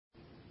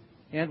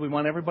And we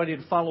want everybody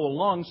to follow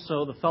along,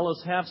 so the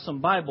fellows have some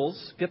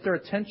Bibles. Get their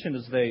attention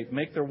as they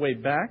make their way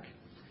back.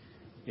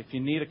 If you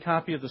need a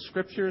copy of the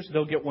Scriptures,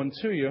 they'll get one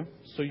to you,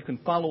 so you can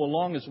follow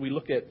along as we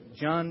look at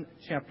John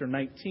chapter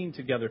 19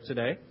 together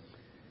today.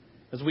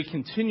 As we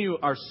continue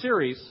our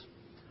series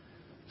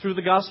through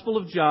the Gospel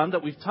of John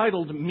that we've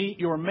titled Meet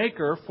Your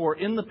Maker, for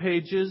in the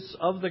pages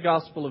of the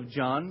Gospel of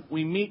John,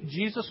 we meet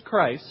Jesus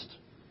Christ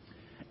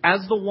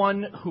as the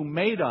one who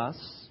made us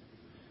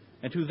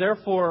and who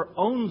therefore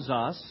owns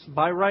us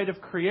by right of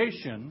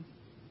creation.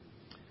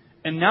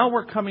 And now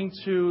we're coming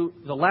to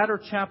the latter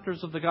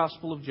chapters of the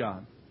Gospel of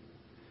John.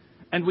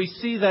 And we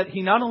see that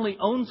He not only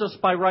owns us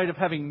by right of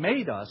having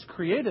made us,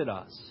 created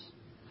us,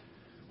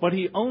 but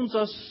He owns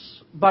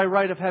us by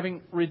right of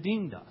having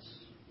redeemed us.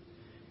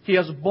 He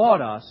has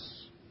bought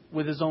us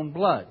with His own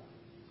blood.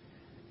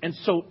 And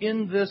so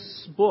in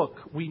this book,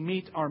 we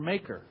meet our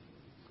Maker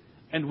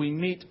and we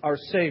meet our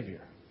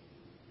Savior.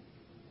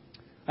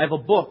 I have a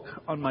book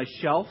on my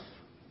shelf.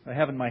 I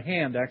have in my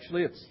hand,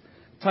 actually. It's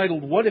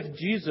titled, What If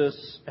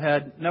Jesus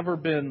Had Never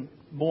Been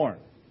Born?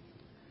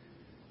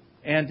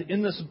 And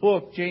in this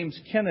book, James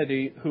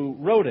Kennedy, who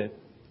wrote it,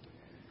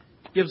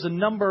 gives a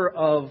number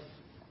of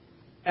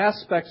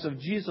aspects of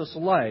Jesus'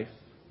 life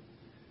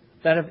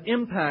that have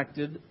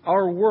impacted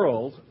our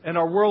world, and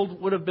our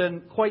world would have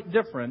been quite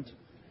different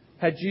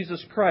had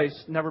Jesus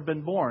Christ never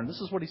been born.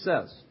 This is what he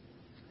says.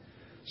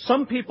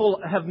 Some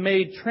people have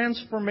made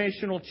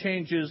transformational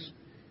changes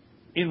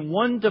in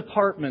one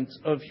department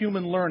of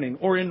human learning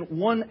or in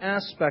one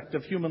aspect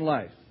of human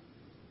life,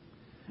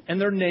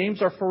 and their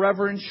names are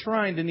forever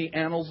enshrined in the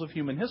annals of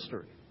human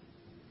history.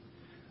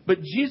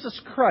 But Jesus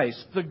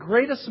Christ, the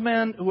greatest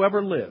man who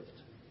ever lived,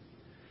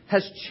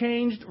 has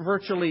changed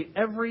virtually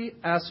every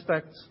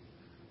aspect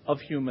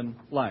of human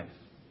life.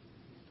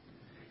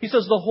 He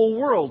says the whole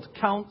world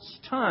counts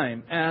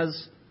time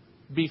as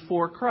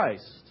before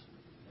Christ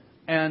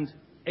and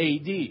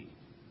A.D.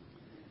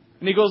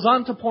 And he goes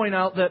on to point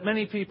out that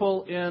many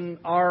people in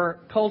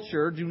our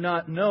culture do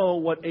not know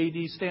what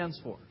A.D. stands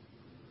for.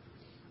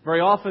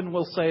 Very often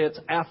we'll say it's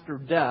after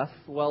death.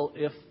 Well,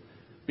 if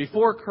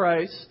before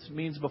Christ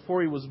means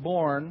before He was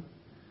born,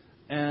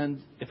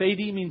 and if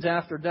A.D. means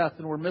after death,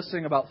 then we're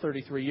missing about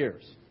 33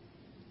 years.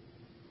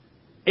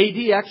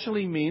 A.D.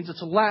 actually means,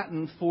 it's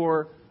Latin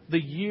for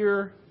the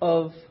year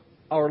of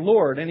our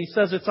Lord. And he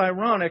says it's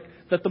ironic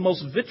that the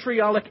most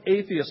vitriolic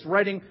atheist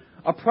writing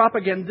a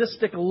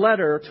propagandistic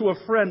letter to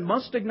a friend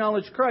must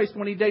acknowledge Christ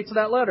when he dates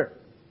that letter.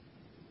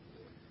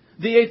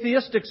 The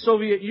atheistic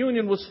Soviet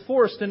Union was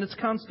forced in its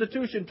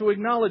constitution to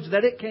acknowledge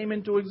that it came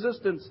into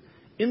existence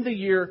in the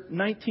year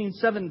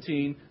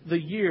 1917,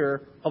 the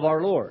year of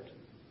our Lord.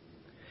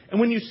 And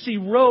when you see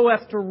row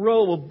after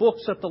row of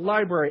books at the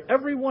library,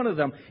 every one of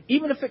them,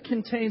 even if it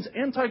contains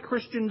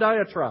anti-Christian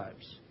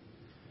diatribes,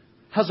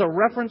 has a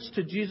reference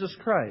to Jesus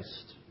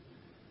Christ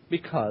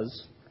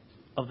because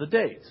of the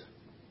date.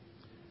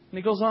 And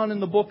he goes on in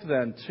the book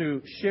then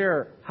to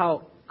share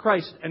how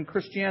Christ and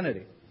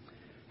Christianity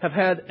have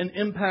had an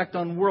impact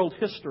on world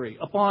history,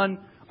 upon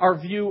our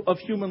view of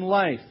human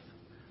life,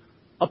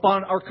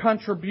 upon our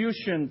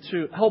contribution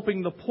to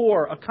helping the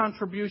poor, a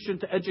contribution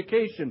to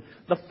education,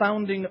 the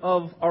founding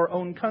of our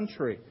own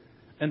country,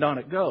 and on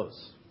it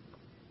goes.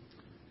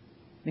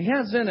 And he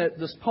has in it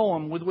this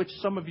poem with which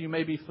some of you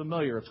may be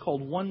familiar. It's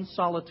called One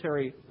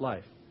Solitary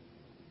Life.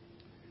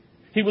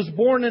 He was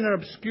born in an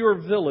obscure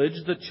village,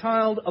 the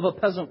child of a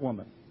peasant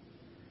woman.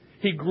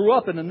 He grew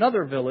up in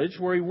another village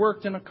where he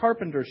worked in a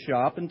carpenter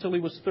shop until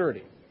he was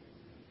 30.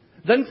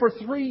 Then for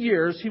 3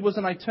 years he was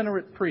an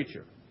itinerant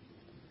preacher.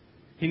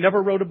 He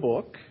never wrote a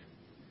book.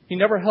 He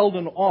never held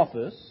an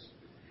office.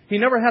 He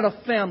never had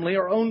a family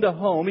or owned a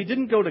home. He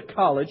didn't go to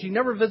college. He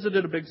never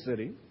visited a big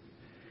city.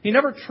 He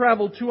never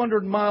traveled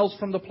 200 miles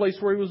from the place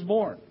where he was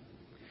born.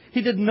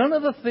 He did none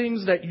of the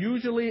things that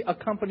usually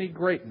accompany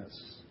greatness.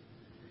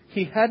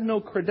 He had no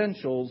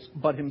credentials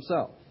but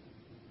himself.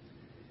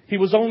 He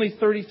was only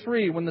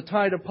 33 when the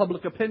tide of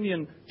public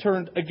opinion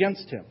turned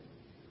against him.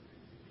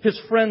 His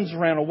friends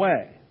ran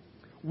away.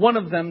 One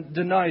of them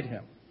denied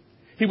him.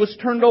 He was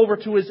turned over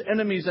to his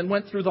enemies and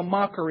went through the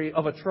mockery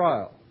of a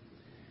trial.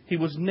 He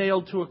was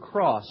nailed to a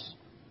cross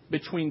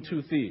between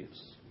two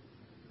thieves.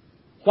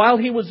 While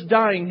he was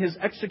dying, his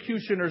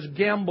executioners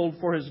gambled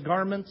for his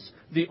garments,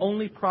 the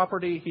only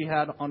property he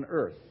had on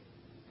earth.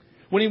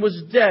 When he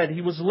was dead, he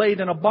was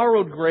laid in a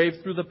borrowed grave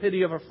through the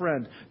pity of a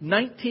friend.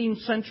 19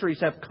 centuries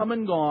have come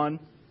and gone,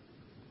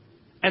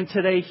 and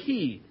today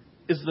he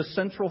is the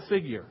central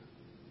figure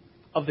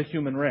of the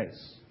human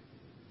race.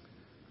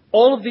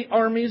 All of the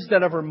armies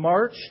that ever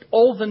marched,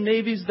 all the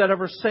navies that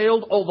ever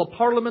sailed, all the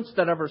parliaments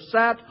that ever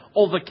sat,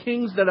 all the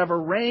kings that ever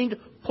reigned,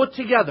 put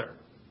together,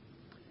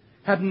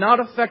 have not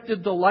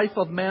affected the life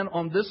of man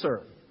on this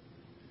earth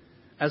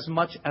as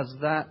much as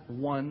that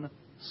one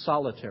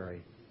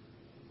solitary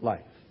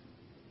life.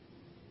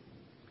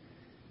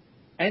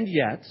 And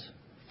yet,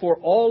 for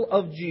all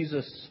of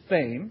Jesus'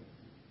 fame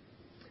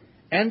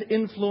and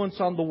influence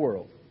on the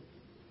world,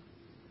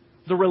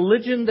 the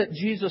religion that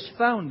Jesus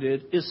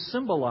founded is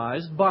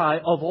symbolized by,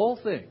 of all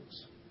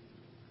things,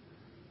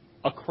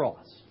 a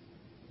cross.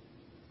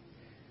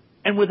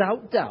 And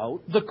without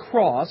doubt, the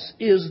cross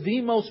is the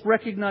most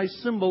recognized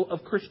symbol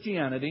of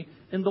Christianity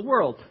in the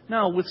world.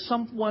 Now, with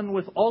someone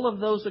with all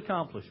of those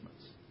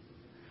accomplishments,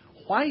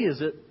 why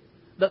is it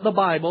that the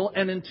Bible,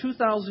 and in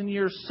 2,000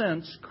 years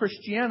since,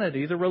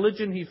 Christianity, the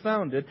religion he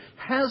founded,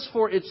 has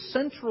for its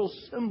central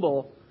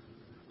symbol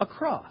a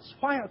cross?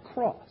 Why a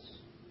cross?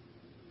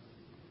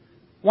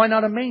 Why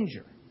not a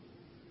manger?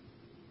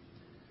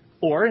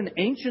 Or in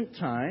ancient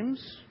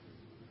times,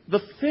 the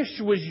fish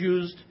was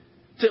used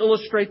to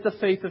illustrate the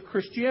faith of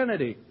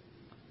Christianity.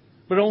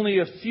 But only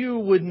a few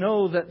would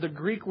know that the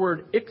Greek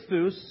word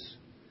ichthus,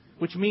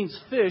 which means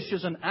fish,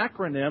 is an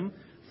acronym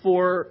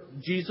for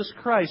Jesus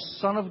Christ,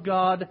 Son of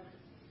God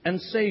and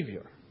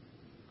Savior.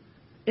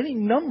 Any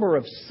number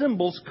of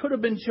symbols could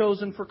have been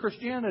chosen for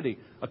Christianity.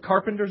 A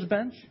carpenter's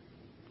bench,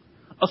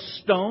 a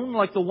stone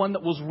like the one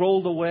that was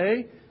rolled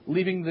away,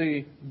 leaving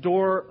the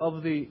door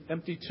of the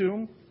empty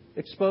tomb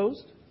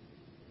exposed.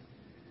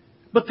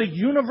 But the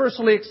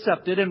universally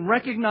accepted and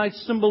recognized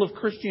symbol of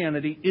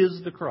Christianity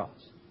is the cross.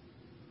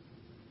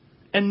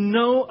 And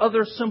no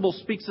other symbol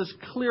speaks as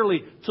clearly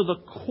to the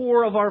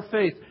core of our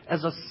faith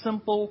as a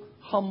simple,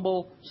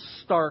 humble,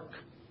 stark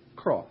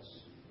cross.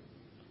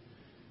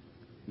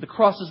 The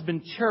cross has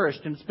been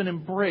cherished and it's been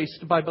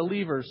embraced by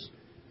believers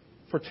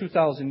for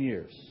 2,000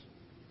 years.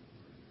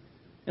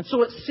 And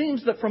so it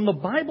seems that from the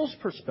Bible's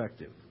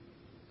perspective,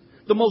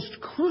 the most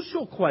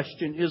crucial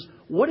question is,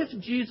 what if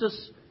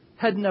Jesus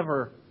had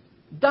never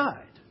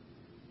died?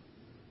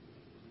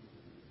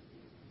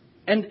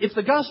 And if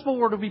the gospel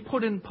were to be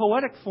put in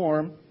poetic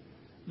form,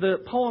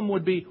 the poem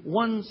would be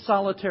One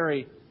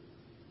Solitary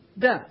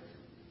Death.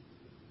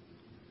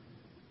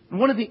 And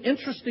one of the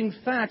interesting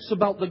facts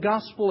about the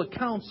gospel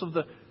accounts of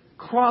the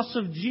cross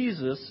of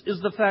Jesus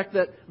is the fact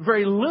that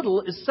very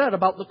little is said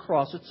about the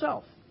cross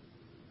itself.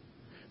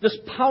 This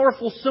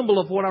powerful symbol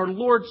of what our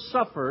Lord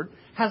suffered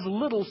has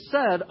little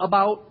said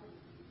about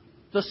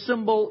the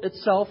symbol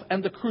itself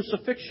and the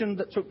crucifixion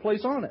that took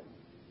place on it.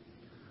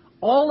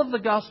 All of the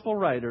gospel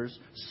writers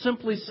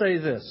simply say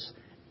this,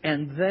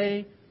 and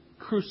they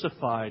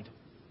crucified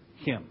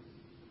Him.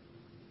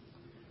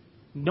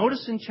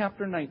 Notice in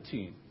chapter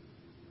 19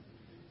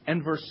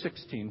 and verse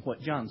 16 what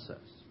John says.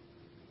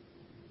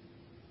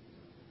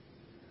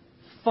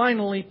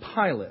 Finally,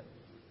 Pilate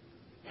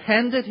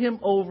handed Him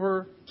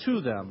over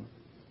to them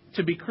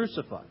to be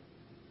crucified.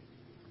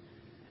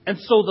 And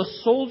so the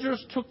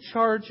soldiers took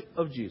charge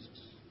of Jesus.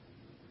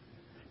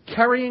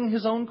 Carrying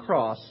His own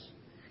cross,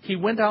 He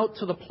went out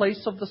to the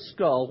place of the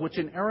skull, which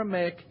in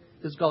Aramaic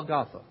is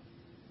Golgotha.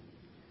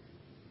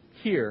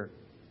 Here,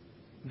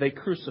 they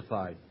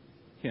crucified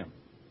Him.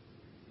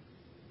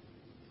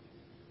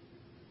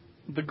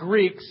 The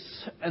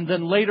Greeks, and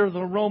then later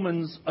the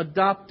Romans,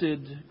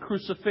 adopted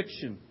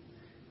crucifixion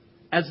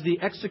as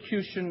the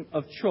execution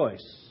of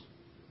choice,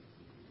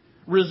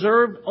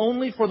 reserved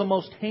only for the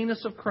most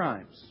heinous of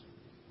crimes.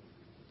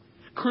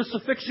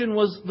 Crucifixion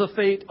was the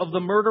fate of the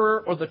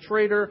murderer or the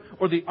traitor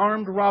or the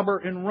armed robber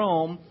in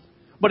Rome,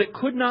 but it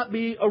could not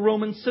be a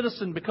Roman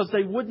citizen because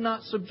they would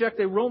not subject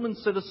a Roman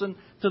citizen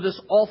to this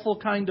awful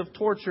kind of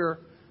torture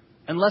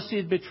unless he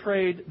had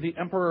betrayed the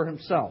emperor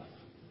himself.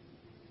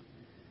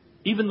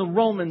 Even the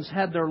Romans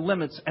had their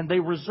limits, and they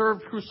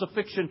reserved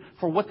crucifixion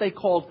for what they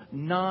called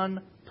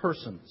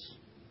non-persons.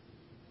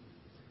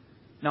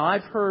 Now,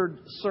 I've heard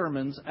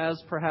sermons, as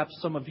perhaps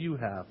some of you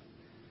have,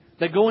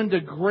 that go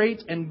into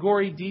great and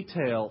gory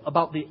detail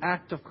about the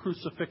act of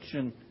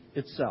crucifixion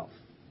itself.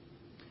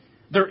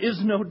 There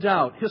is no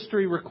doubt,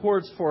 history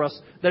records for us,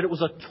 that it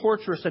was a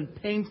torturous and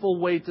painful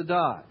way to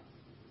die.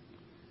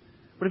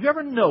 But have you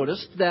ever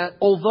noticed that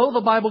although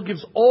the Bible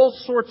gives all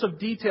sorts of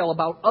detail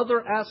about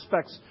other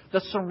aspects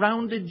that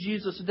surrounded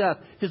Jesus' death,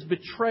 His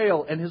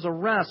betrayal and His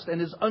arrest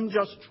and His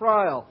unjust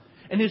trial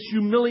and His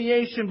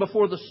humiliation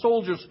before the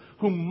soldiers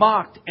who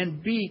mocked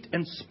and beat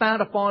and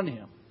spat upon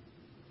Him,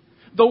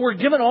 though we're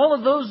given all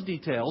of those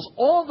details,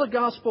 all the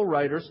gospel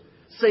writers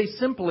say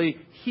simply,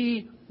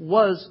 He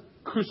was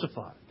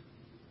crucified.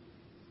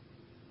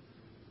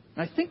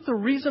 And I think the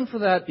reason for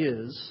that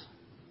is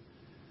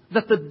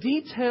that the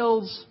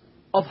details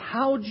of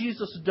how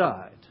Jesus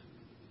died,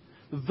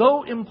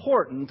 though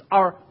important,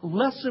 are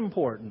less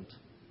important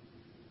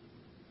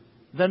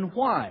than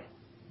why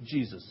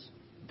Jesus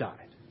died.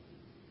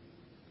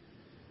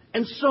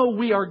 And so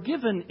we are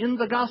given in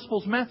the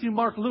Gospels, Matthew,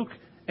 Mark, Luke,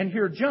 and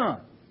here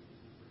John,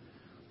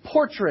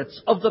 portraits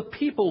of the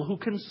people who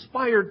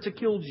conspired to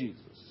kill Jesus.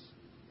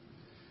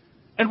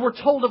 And we're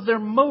told of their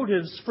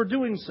motives for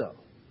doing so.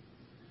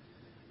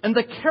 And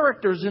the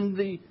characters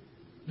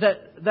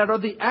that are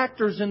the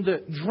actors in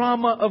the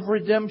drama of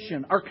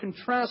redemption are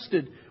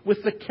contrasted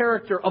with the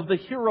character of the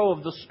hero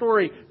of the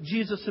story,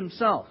 Jesus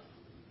Himself.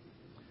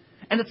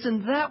 And it's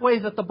in that way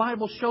that the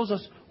Bible shows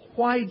us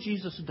why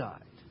Jesus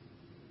died.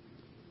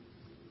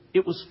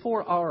 It was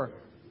for our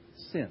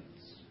sins.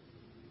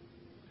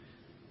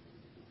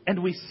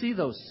 And we see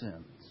those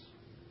sins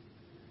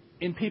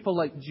in people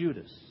like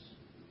Judas,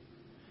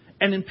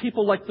 and in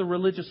people like the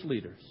religious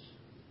leaders,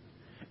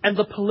 and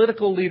the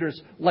political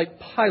leaders like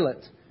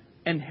Pilate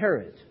and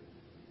Herod.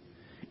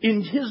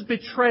 In His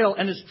betrayal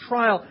and His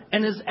trial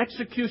and His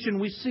execution,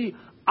 we see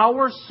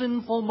our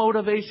sinful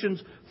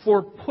motivations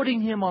for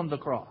putting Him on the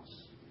cross.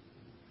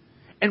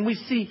 And we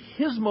see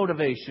His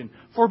motivation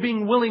for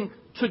being willing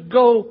to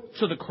go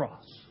to the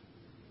cross.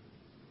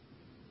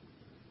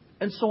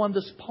 And so on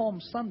this Palm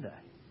Sunday,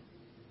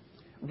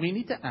 we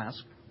need to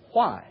ask,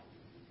 why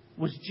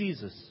was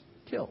Jesus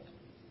killed?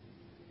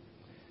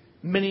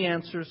 Many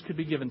answers could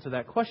be given to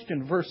that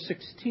question. Verse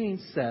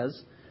 16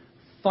 says,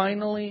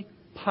 finally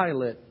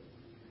Pilate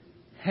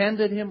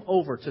handed Him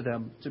over to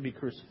them to be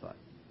crucified.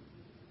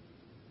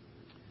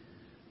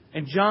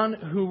 And John,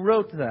 who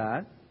wrote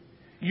that,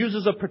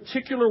 uses a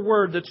particular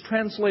word that's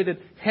translated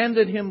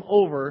handed Him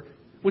over,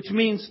 which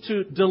means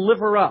to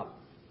deliver up.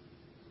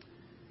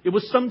 It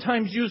was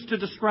sometimes used to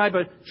describe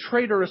a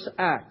traitorous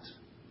act.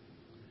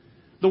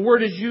 The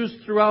word is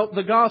used throughout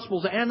the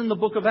Gospels and in the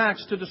book of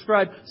Acts to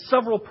describe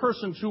several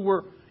persons who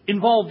were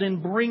involved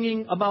in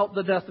bringing about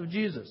the death of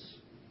Jesus.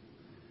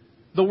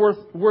 The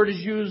word is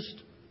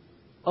used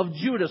of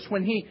Judas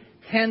when he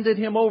handed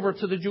Him over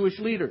to the Jewish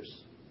leaders.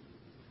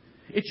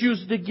 It's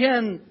used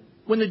again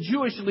when the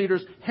Jewish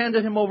leaders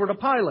handed Him over to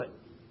Pilate.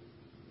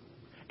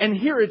 And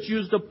here it's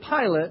used of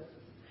Pilate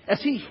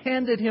as he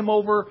handed Him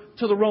over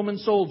to the Roman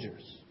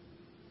soldiers.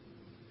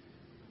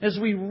 As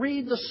we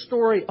read the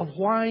story of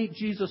why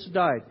Jesus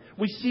died,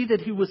 we see that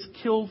He was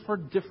killed for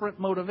different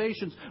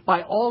motivations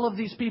by all of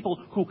these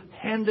people who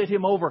handed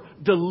Him over,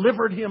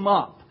 delivered Him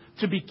up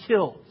to be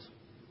killed.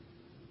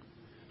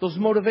 Those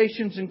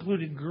motivations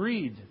included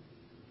greed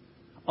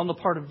on the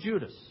part of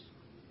Judas,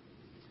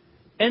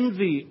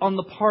 envy on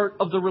the part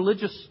of the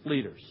religious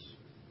leaders,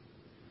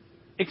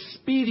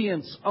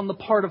 expedience on the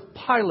part of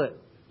Pilate,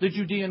 the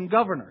Judean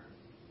governor.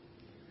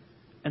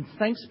 And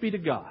thanks be to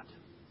God,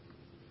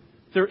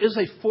 there is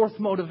a fourth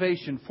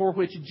motivation for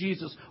which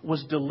Jesus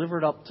was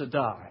delivered up to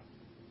die.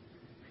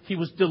 He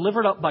was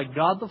delivered up by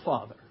God the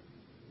Father,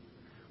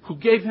 who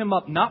gave Him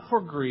up not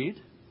for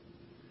greed,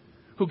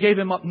 who gave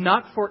Him up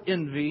not for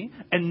envy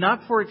and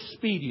not for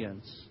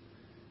expedience,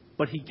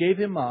 but He gave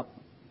Him up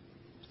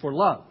for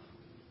love.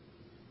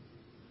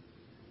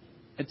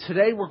 And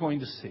today we're going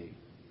to see,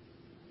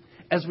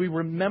 as we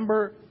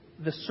remember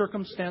the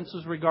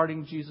circumstances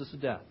regarding Jesus'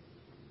 death,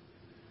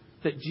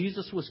 that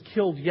Jesus was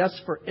killed, yes,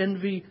 for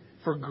envy,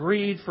 for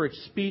greed, for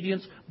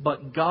expedience,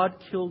 but God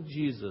killed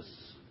Jesus.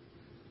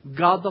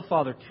 God the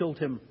Father killed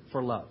Him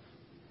for love.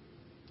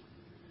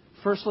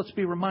 First, let's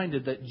be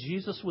reminded that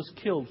Jesus was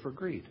killed for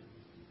greed.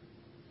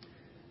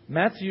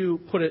 Matthew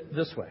put it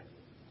this way.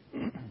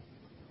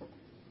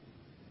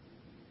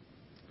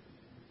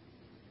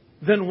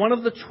 Then one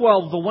of the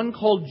 12, the one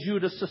called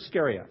Judas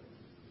Iscariot,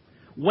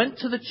 went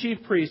to the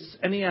chief priests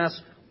and he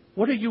asked,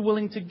 "What are you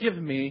willing to give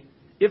me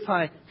if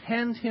I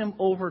hand Him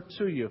over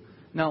to you?"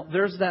 Now,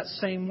 there's that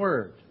same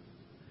word.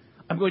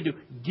 I'm going to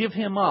give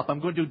Him up. I'm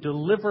going to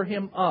deliver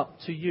Him up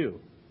to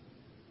you.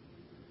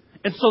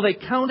 And so they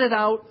counted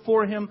out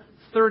for Him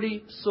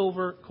 30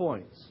 silver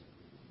coins.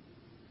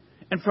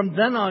 And from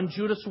then on,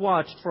 Judas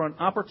watched for an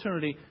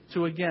opportunity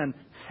to again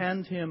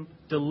hand Him,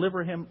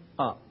 deliver Him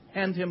up,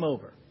 hand Him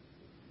over.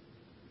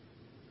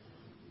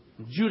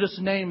 Judas'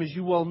 name, as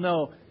you well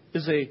know,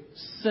 is a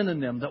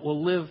synonym that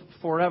will live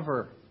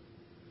forever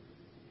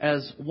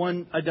as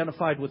one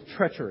identified with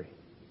treachery.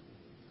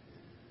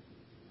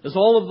 As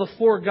all of the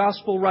four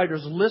gospel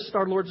writers list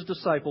our Lord's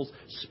disciples,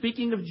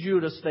 speaking of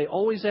Judas, they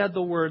always add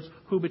the words,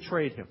 "who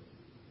betrayed Him."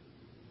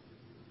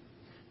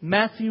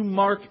 Matthew,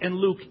 Mark, and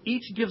Luke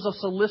each gives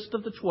us a list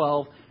of the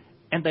 12,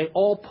 and they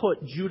all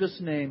put Judas'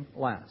 name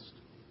last.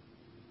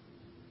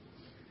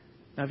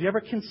 Now, have you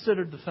ever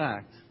considered the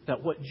fact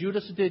that what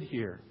Judas did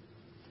here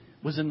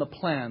was in the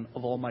plan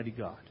of Almighty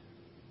God?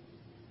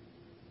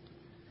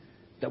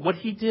 That what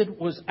he did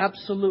was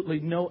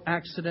absolutely no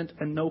accident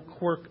and no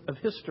quirk of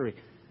history.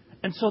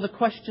 And so the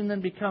question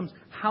then becomes,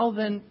 how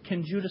then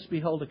can Judas be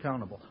held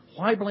accountable?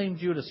 Why blame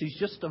Judas? He's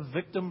just a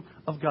victim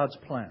of God's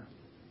plan.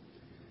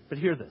 But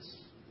hear this.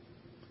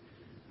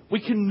 We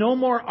can no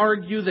more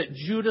argue that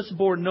Judas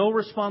bore no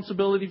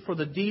responsibility for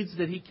the deeds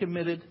that he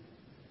committed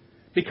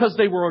because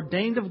they were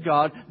ordained of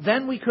God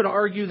than we could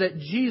argue that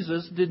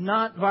Jesus did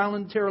not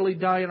voluntarily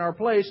die in our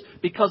place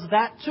because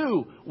that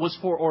too was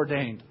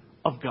foreordained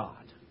of God.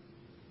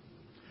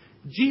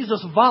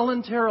 Jesus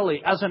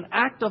voluntarily, as an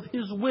act of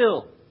His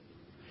will,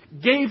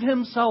 gave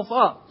Himself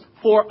up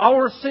for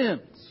our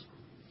sins.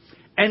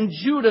 And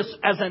Judas,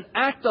 as an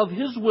act of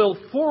his will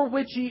for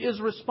which he is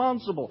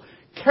responsible,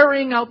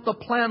 carrying out the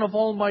plan of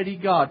Almighty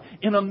God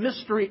in a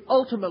mystery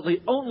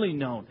ultimately only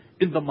known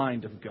in the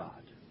mind of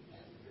God,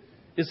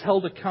 is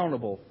held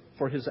accountable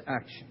for his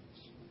actions.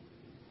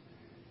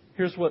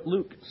 Here's what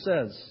Luke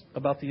says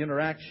about the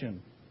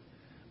interaction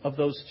of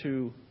those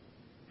two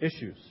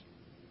issues.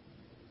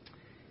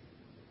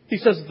 He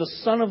says, "The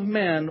Son of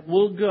Man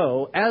will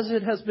go as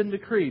it has been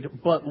decreed,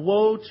 but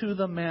woe to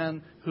the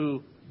man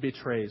who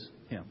betrays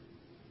Him."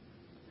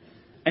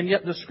 And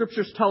yet the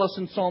Scriptures tell us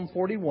in Psalm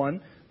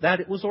 41 that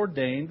it was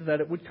ordained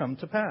that it would come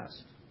to pass.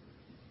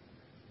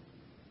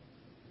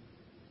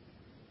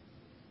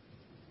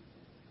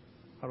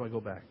 How do I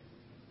go back?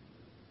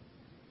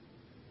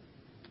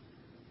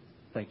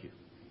 Thank you.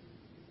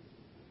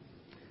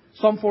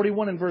 Psalm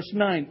 41 and verse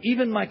 9.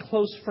 Even my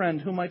close friend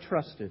whom I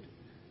trusted,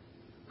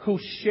 who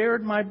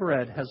shared my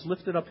bread, has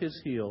lifted up his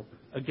heel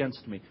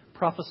against me.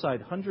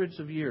 Prophesied hundreds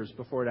of years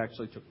before it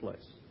actually took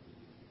place.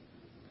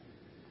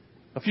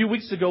 A few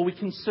weeks ago we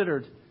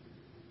considered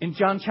in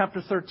John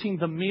chapter 13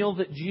 the meal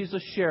that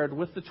Jesus shared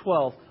with the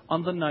 12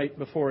 on the night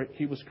before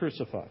He was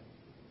crucified.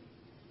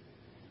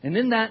 And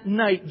in that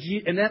night,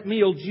 in that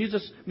meal,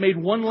 Jesus made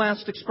one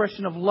last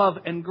expression of love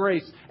and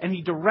grace, and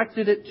He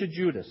directed it to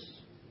Judas.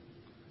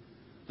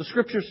 The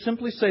Scriptures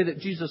simply say that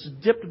Jesus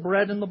dipped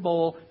bread in the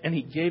bowl and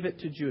He gave it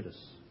to Judas.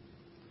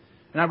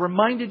 And I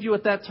reminded you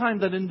at that time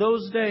that in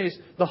those days,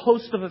 the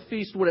host of a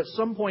feast would at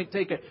some point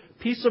take a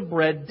piece of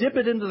bread, dip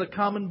it into the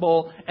common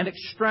bowl, and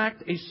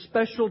extract a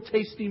special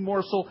tasty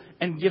morsel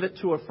and give it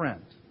to a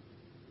friend.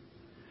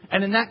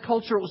 And in that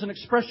culture, it was an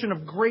expression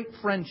of great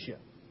friendship.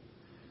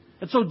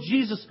 And so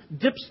Jesus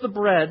dips the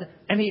bread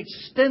and He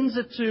extends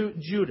it to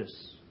Judas.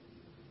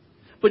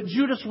 But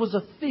Judas was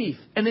a thief,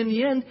 and in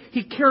the end,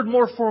 he cared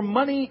more for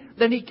money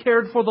than he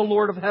cared for the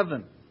Lord of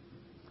heaven.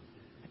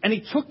 And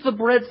he took the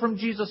bread from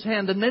Jesus'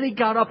 hand, and then he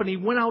got up and he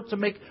went out to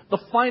make the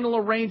final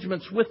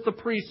arrangements with the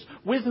priests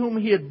with whom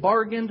he had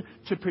bargained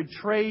to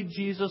betray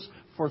Jesus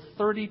for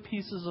 30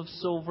 pieces of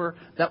silver.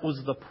 That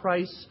was the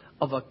price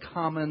of a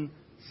common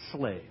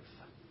slave.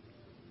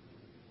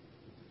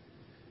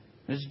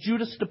 As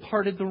Judas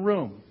departed the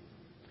room,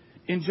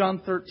 in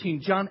John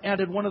 13, John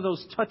added one of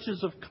those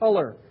touches of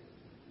color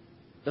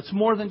that's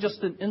more than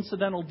just an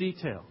incidental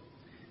detail.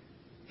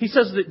 He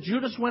says that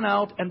Judas went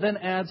out and then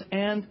adds,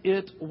 and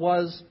it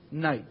was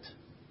night.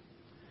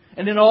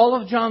 And in all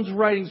of John's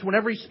writings,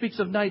 whenever he speaks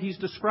of night, he's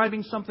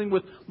describing something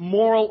with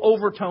moral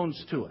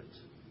overtones to it.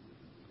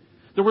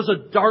 There was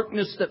a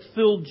darkness that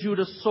filled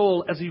Judas'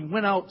 soul as he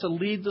went out to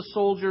lead the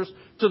soldiers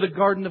to the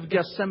Garden of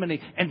Gethsemane,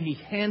 and he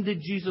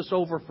handed Jesus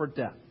over for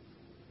death.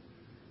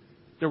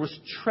 There was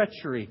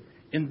treachery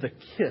in the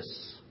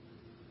kiss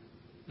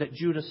that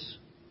Judas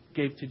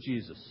gave to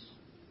Jesus.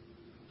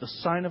 The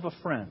sign of a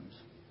friend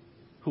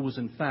who was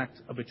in fact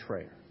a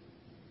betrayer.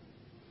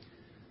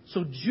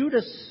 So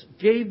Judas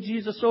gave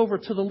Jesus over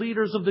to the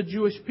leaders of the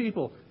Jewish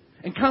people.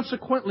 And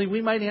consequently,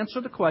 we might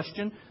answer the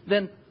question,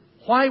 then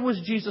why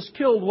was Jesus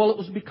killed? Well, it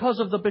was because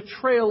of the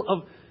betrayal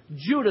of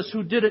Judas,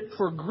 who did it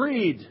for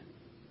greed.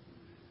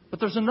 But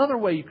there's another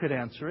way you could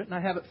answer it, and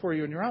I have it for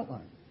you in your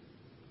outline.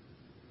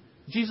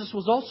 Jesus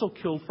was also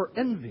killed for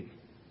envy.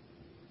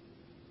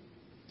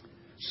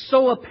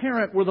 So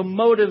apparent were the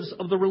motives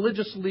of the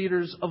religious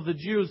leaders of the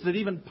Jews that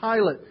even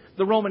Pilate,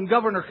 the Roman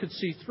governor, could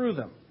see through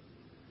them.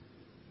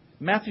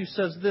 Matthew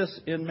says this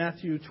in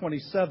Matthew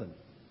 27.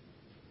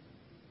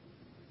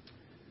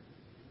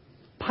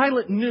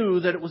 Pilate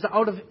knew that it was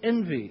out of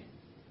envy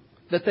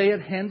that they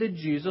had handed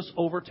Jesus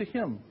over to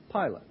him,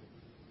 Pilate.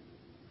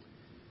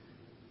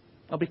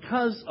 Now,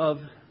 because of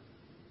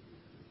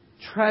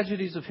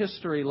tragedies of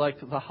history like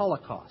the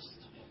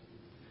Holocaust,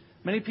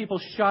 many people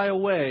shy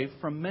away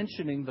from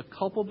mentioning the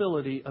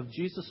culpability of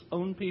Jesus'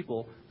 own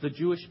people, the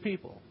Jewish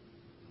people,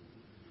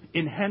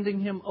 in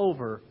handing Him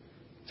over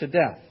to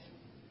death.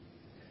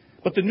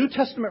 But the New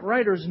Testament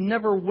writers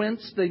never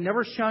winced, they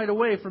never shied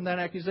away from that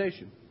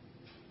accusation.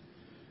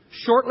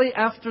 Shortly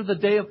after the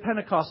day of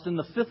Pentecost, in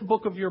the 5th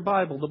book of your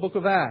Bible, the book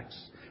of Acts,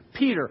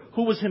 Peter,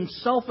 who was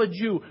himself a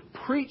Jew,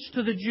 preached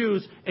to the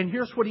Jews, and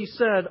here's what he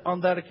said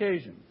on that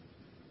occasion.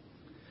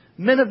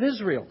 Men of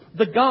Israel,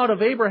 the God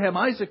of Abraham,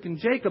 Isaac, and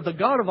Jacob, the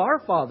God of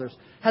our fathers,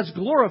 has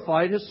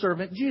glorified His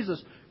servant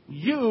Jesus.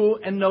 You,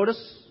 and notice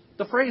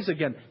the phrase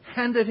again,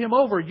 handed Him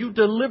over. You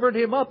delivered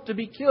Him up to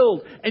be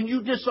killed. And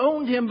you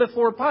disowned Him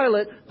before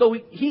Pilate, though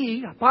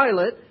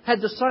Pilate,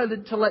 had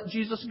decided to let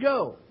Jesus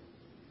go.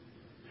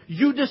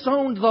 You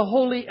disowned the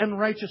Holy and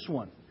Righteous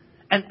One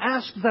and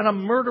asked that a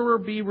murderer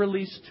be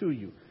released to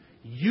you.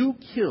 You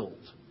killed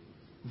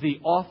the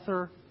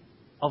author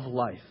of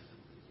life,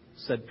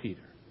 said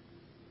Peter.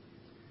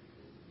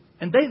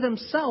 And they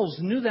themselves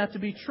knew that to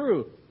be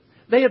true.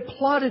 They had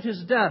plotted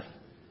His death.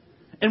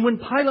 And when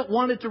Pilate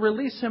wanted to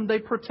release Him, they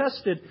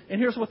protested.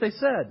 And here's what they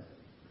said.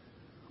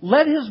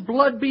 Let His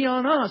blood be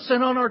on us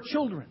and on our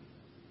children.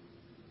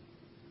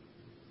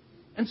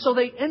 And so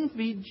they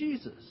envied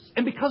Jesus.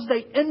 And because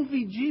they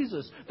envied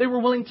Jesus, they were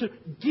willing to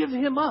give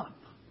Him up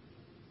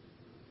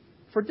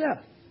for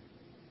death.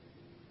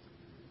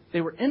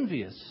 They were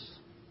envious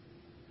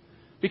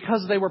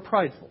because they were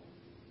prideful.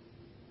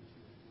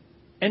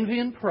 Envy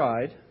and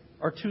pride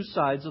are two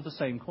sides of the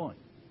same coin.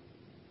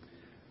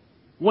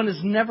 One is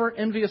never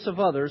envious of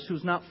others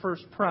who's not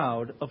first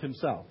proud of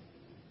himself.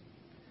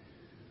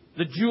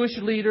 The Jewish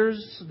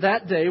leaders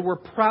that day were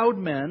proud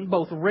men,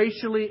 both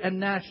racially and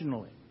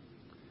nationally.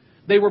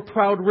 They were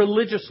proud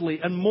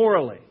religiously and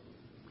morally.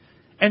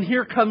 And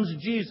here comes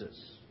Jesus,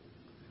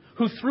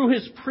 who through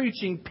His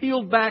preaching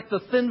peeled back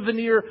the thin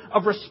veneer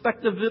of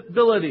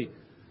respectability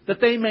that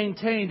they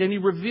maintained, and He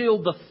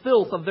revealed the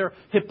filth of their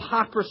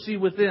hypocrisy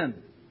within.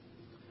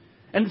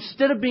 And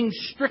instead of being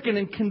stricken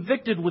and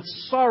convicted with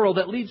sorrow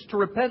that leads to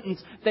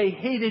repentance, they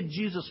hated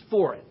Jesus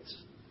for it.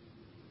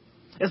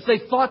 As they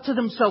thought to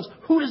themselves,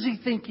 who does He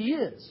think He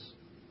is?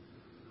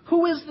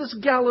 Who is this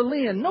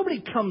Galilean?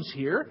 Nobody comes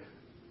here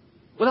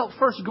without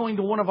first going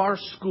to one of our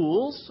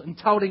schools and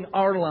touting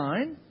our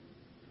line.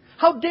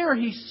 How dare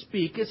He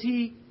speak as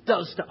He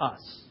does to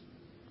us?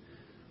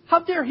 How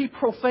dare He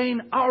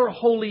profane our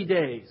holy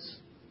days?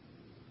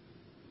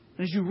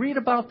 And as you read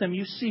about them,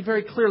 you see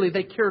very clearly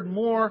they cared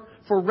more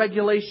for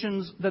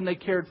regulations than they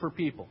cared for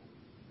people.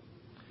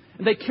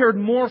 And they cared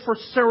more for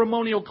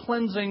ceremonial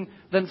cleansing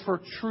than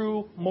for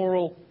true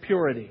moral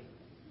purity.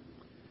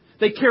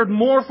 They cared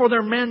more for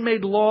their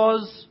man-made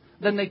laws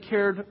than they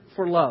cared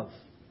for love.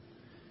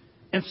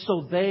 And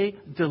so they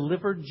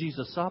delivered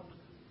Jesus up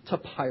to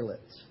Pilate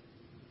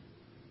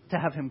to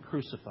have Him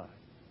crucified.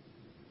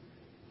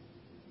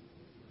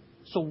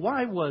 So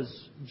why was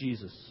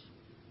Jesus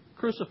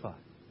crucified?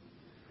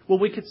 Well,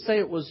 we could say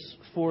it was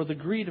for the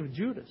greed of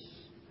Judas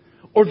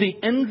or the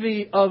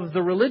envy of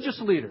the religious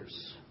leaders.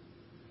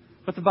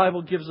 But the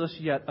Bible gives us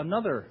yet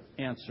another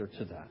answer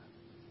to that.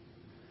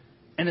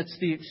 And it's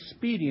the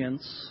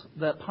expedience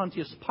that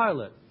Pontius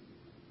Pilate,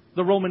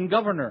 the Roman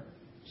governor,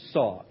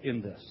 saw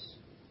in this.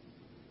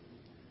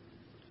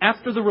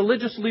 After the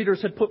religious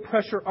leaders had put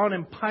pressure on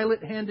Him,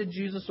 Pilate handed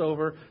Jesus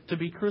over to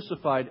be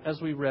crucified,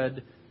 as we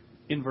read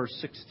in verse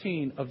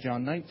 16 of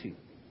John 19.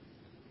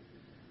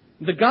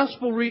 The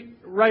gospel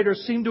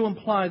writers seem to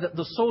imply that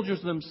the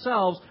soldiers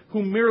themselves,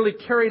 who merely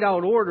carried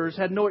out orders,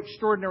 had no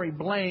extraordinary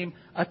blame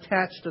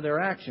attached to their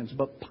actions.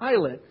 But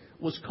Pilate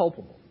was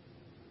culpable.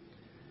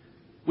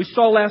 We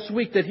saw last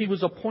week that he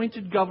was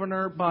appointed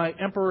governor by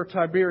Emperor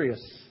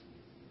Tiberius.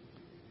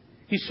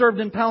 He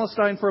served in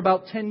Palestine for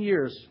about 10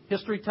 years.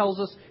 History tells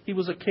us he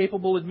was a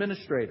capable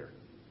administrator.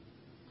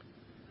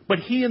 But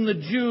he and the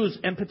Jews,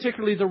 and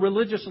particularly the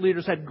religious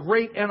leaders, had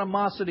great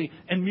animosity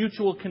and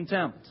mutual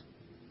contempt.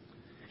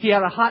 He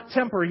had a hot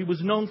temper. He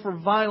was known for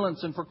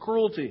violence and for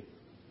cruelty.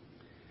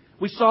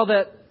 We saw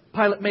that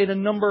Pilate made a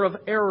number of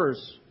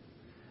errors,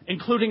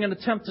 including an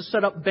attempt to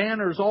set up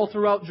banners all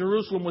throughout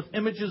Jerusalem with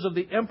images of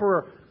the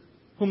emperor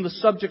whom the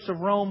subjects of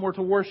Rome were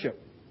to worship,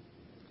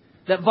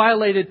 that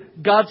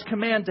violated God's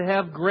command to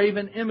have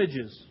graven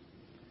images.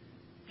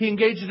 He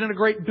engaged in a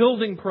great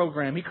building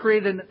program. He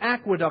created an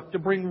aqueduct to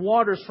bring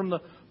waters from the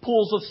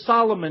pools of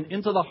Solomon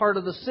into the heart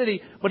of the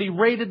city, but he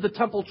raided the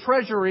temple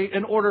treasury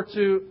in order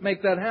to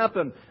make that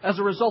happen. As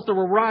a result, there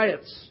were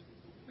riots.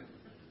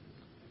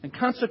 And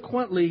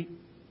consequently,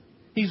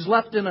 he's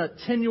left in a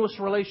tenuous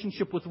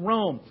relationship with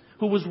Rome,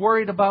 who was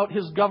worried about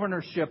his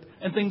governorship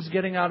and things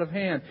getting out of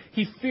hand.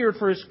 He feared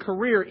for his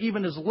career,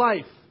 even his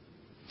life.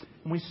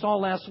 And we saw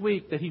last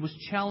week that he was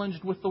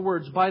challenged with the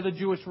words by the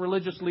Jewish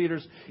religious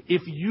leaders,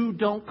 if you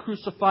don't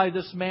crucify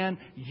this man,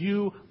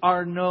 you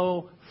are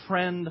no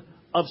friend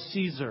of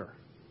Caesar.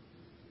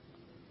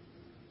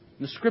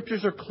 And the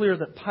Scriptures are clear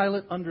that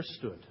Pilate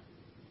understood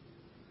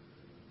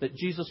that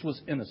Jesus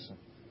was innocent.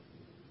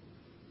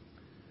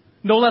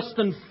 No less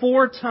than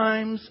 4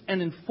 times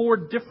and in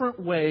 4 different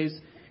ways,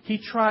 he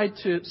tried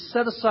to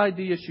set aside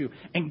the issue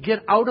and get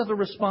out of the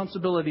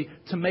responsibility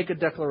to make a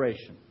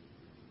declaration.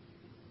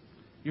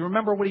 You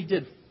remember what he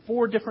did?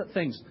 4 different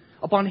things.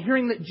 Upon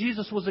hearing that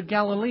Jesus was a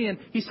Galilean,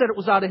 he said it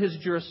was out of his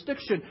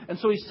jurisdiction, and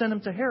so he sent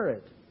him to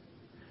Herod.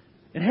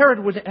 And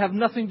Herod would have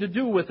nothing to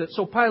do with it,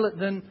 so Pilate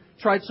then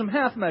tried some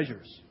half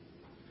measures.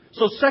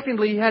 So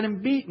secondly, he had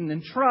him beaten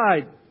and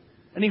tried,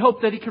 and he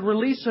hoped that he could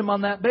release him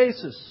on that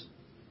basis.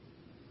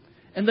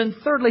 And then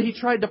thirdly, he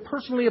tried to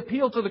personally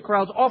appeal to the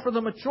crowds, offer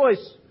them a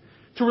choice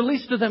to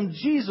release to them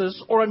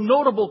Jesus or a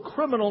notable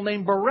criminal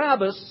named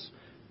Barabbas.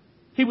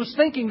 He was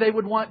thinking they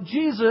would want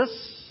Jesus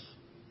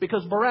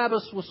because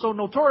Barabbas was so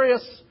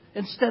notorious.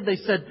 Instead, they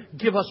said,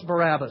 give us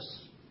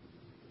Barabbas.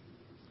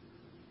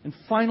 And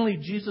finally,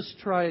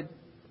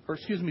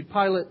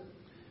 Pilate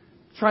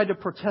tried to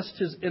protest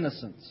his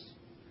innocence.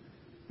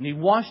 And he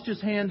washed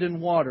his hand in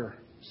water,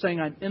 saying,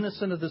 I'm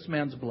innocent of this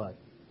man's blood.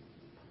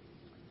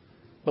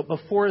 But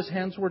before his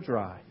hands were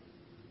dry,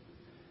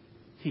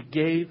 he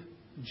gave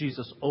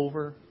Jesus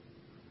over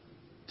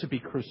to be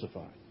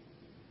crucified.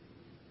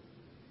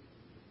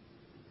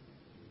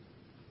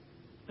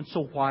 And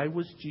so why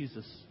was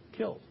Jesus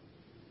killed?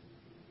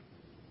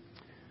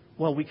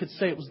 Well, we could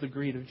say it was the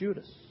greed of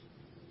Judas,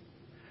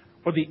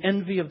 or the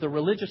envy of the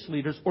religious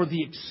leaders, or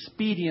the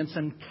expedience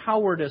and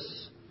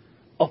cowardice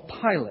of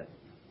Pilate.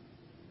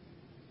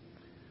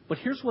 But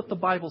here's what the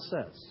Bible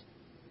says.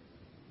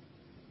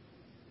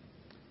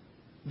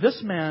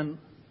 This man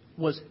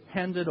was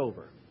handed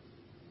over,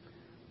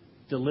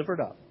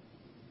 delivered up,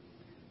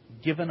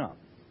 given up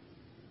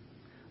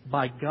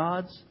by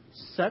God's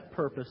set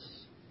purpose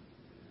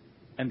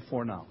and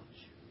foreknowledge.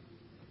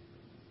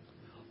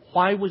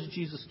 Why was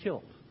Jesus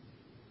killed?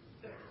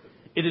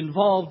 It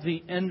involved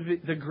the envy,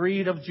 the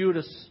greed of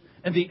Judas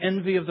and the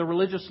envy of the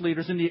religious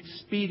leaders and the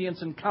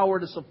expedience and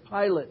cowardice of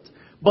Pilate.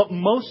 But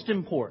most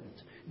important,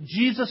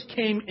 Jesus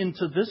came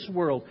into this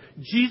world.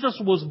 Jesus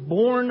was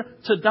born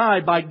to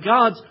die by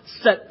God's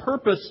set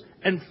purpose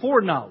and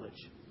foreknowledge.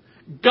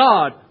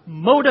 God,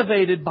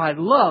 motivated by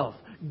love,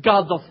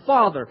 God the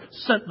Father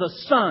sent the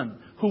Son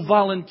who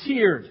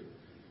volunteered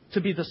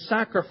to be the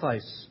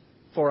sacrifice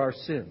for our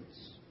sins.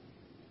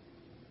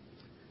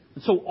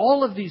 And so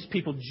all of these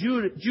people,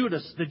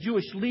 Judas, the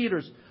Jewish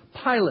leaders,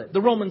 Pilate,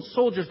 the Roman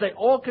soldiers, they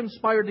all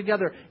conspired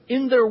together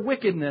in their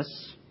wickedness.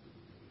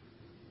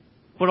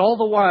 But all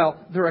the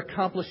while, they're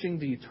accomplishing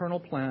the eternal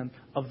plan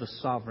of the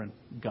sovereign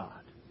God.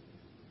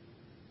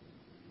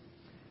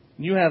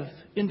 You have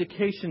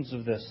indications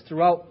of this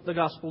throughout the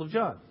Gospel of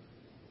John.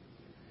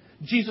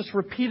 Jesus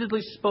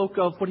repeatedly spoke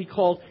of what He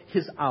called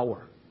His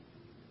hour.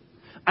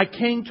 I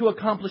came to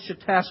accomplish a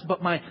task,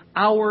 but my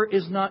hour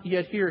is not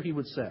yet here, He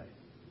would say.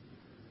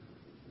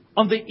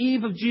 On the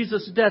eve of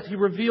Jesus' death, He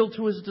revealed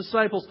to His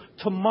disciples,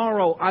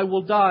 tomorrow I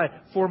will die,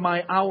 for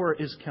my hour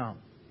is come.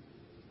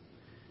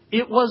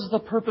 It was the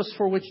purpose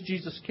for which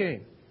Jesus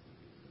came.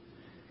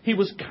 He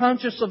was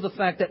conscious of the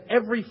fact that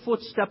every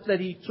footstep that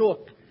He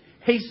took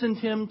hastened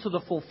Him to the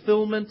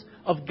fulfillment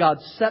of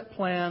God's set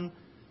plan,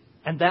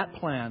 and that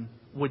plan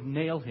would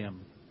nail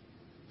Him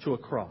to a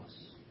cross.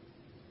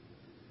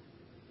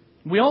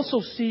 We also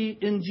see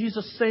in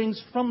Jesus'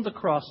 sayings from the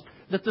cross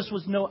that this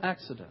was no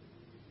accident.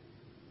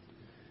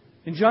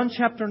 In John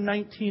chapter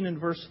 19 and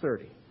verse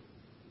 30,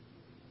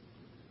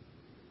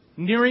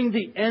 nearing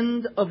the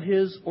end of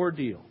His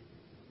ordeal,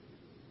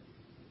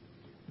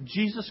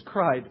 Jesus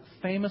cried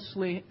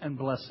famously and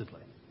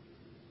blessedly,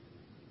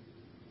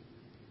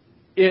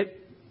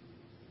 "It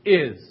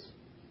is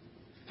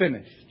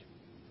finished."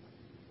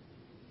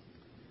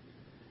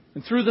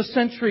 And through the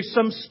centuries,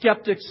 some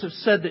skeptics have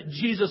said that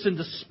Jesus in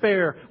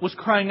despair was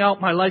crying out,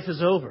 "My life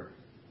is over."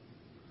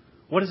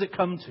 What does it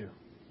come to?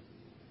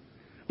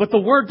 But the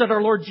word that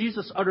our Lord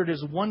Jesus uttered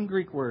is one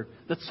Greek word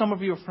that some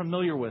of you are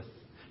familiar with.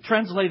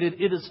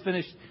 Translated, "it is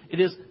finished." It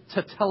is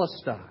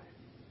tetelestai.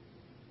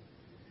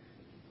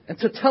 And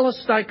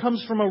tetelestai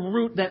comes from a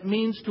root that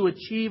means to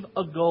achieve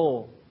a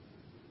goal.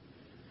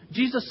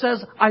 Jesus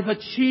says, "I've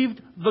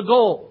achieved the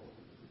goal."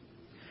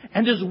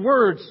 And His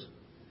words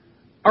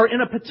are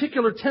in a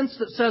particular tense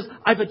that says,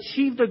 "I've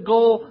achieved a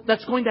goal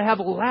that's going to have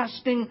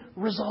lasting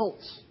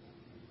results."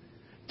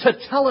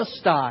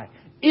 Tetelestai,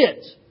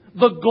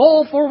 the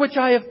goal for which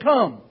I have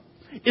come,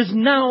 is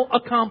now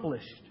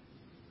accomplished.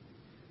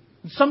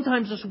 And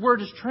sometimes this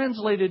word is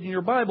translated in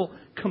your Bible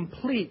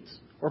complete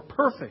or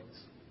perfect.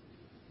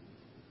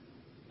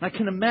 I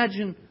can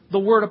imagine the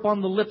word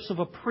upon the lips of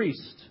a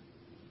priest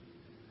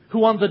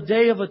who on the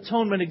Day of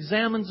Atonement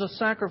examines a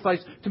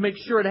sacrifice to make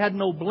sure it had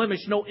no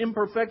blemish, no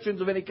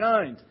imperfections of any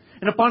kind.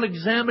 And upon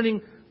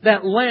examining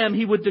that lamb,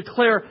 he would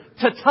declare,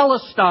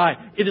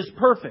 "Tetelestai, it is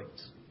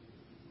perfect."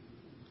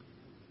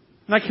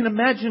 And I can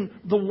imagine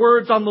the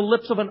words on the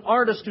lips of an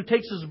artist who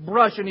takes his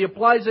brush and he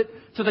applies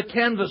it to the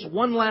canvas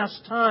one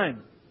last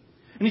time.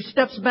 And he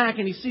steps back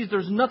and he sees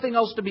there's nothing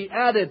else to be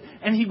added.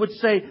 And he would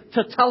say,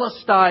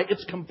 "Tetelestai,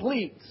 it's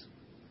complete."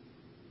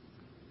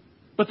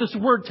 But this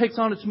word takes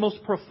on its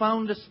most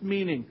profoundest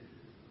meaning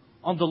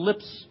on the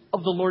lips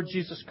of the Lord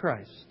Jesus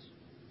Christ.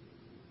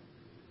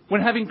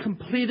 When having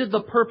completed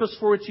the purpose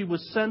for which He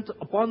was sent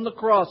upon the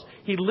cross,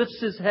 He lifts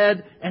His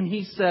head and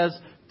He says,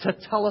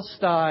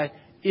 "Tetelestai,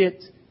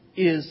 it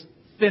is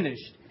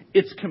finished.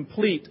 It's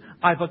complete.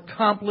 I've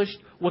accomplished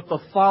what the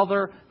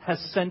Father has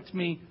sent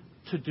me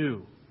to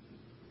do."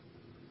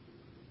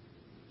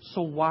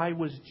 So why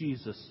was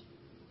Jesus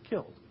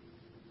killed?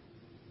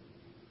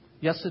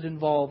 Yes, it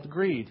involved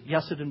greed.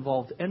 Yes, it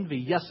involved envy.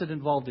 Yes, it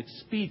involved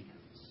expedience.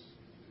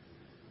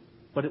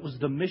 But it was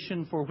the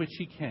mission for which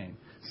He came,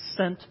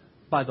 sent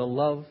by the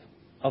love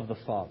of the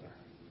Father.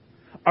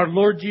 Our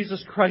Lord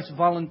Jesus Christ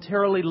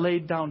voluntarily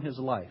laid down His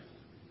life.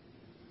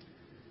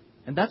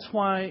 And that's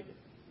why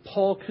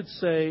Paul could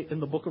say in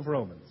the book of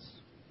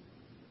Romans,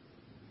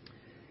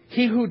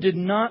 "He who did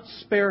not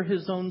spare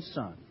His own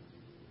Son,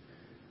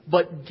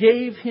 but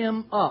gave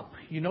Him up."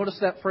 You notice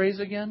that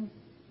phrase again?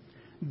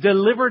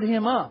 Delivered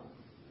Him up.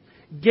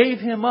 Gave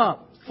Him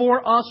up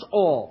for us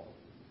all.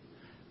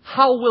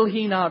 How will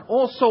He not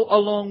also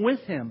along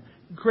with Him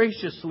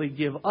graciously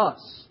give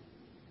us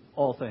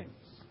all things?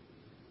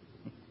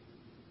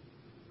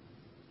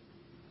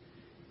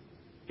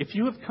 If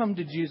you have come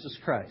to Jesus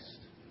Christ,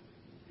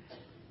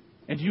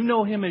 and you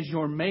know Him as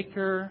your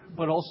Maker,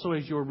 but also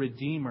as your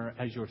Redeemer,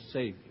 as your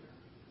Savior,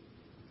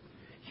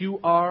 you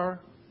are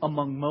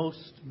among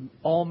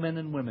all men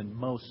and women,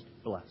 most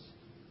blessed.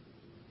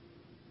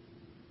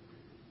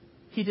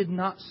 He did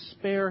not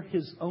spare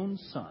His own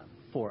Son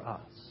for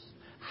us.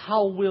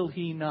 How will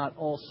He not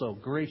also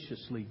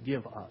graciously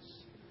give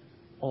us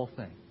all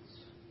things?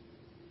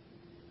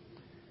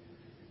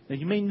 Now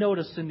you may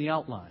notice in the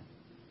outline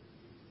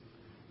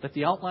that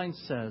the outline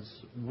says,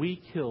 "We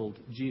killed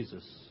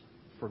Jesus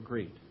for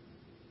greed.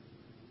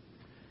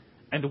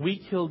 And we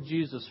killed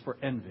Jesus for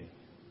envy.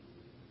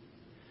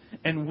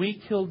 And we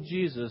killed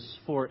Jesus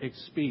for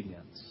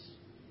expedience."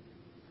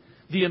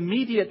 The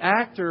immediate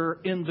actor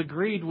in the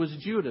greed was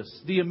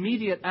Judas. The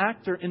immediate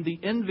actor in the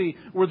envy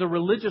were the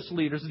religious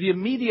leaders. The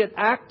immediate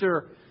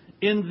actor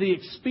in the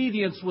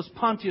expedience was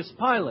Pontius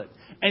Pilate.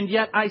 And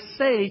yet I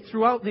say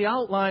throughout the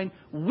outline,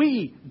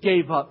 we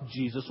gave up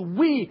Jesus.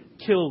 We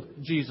killed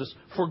Jesus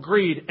for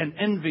greed and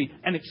envy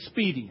and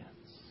expedience.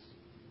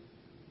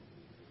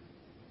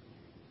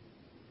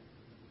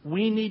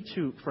 We need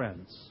to,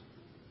 friends,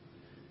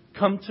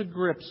 come to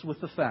grips with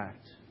the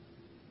fact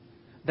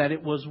that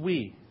it was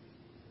we,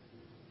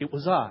 it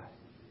was I,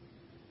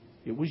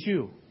 it was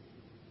you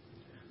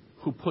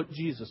who put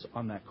Jesus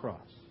on that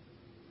cross.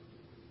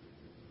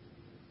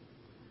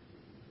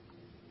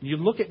 You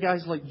look at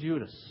guys like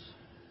Judas.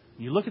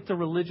 You look at the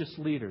religious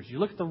leaders. You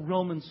look at the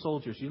Roman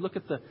soldiers. You look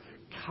at the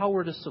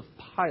cowardice of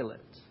Pilate.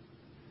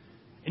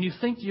 And you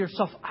think to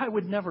yourself, I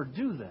would never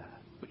do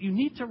that. But you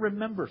need to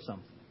remember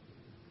something.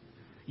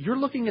 You're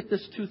looking at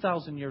this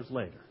 2,000 years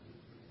later.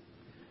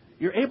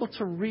 You're able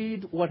to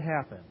read what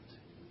happened.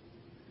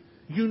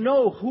 You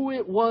know who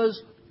it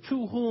was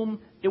to whom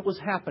it was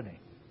happening.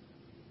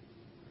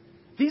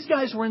 These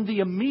guys were in the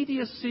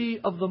immediacy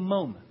of the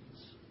moment.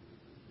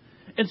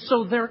 And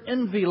so their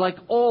envy, like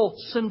all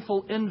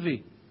sinful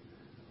envy,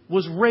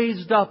 was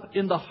raised up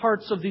in the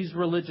hearts of these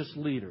religious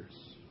leaders.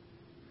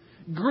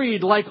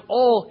 Greed, like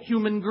all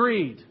human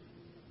greed,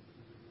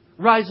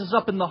 rises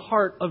up in the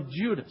heart of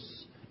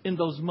Judas in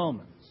those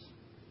moments.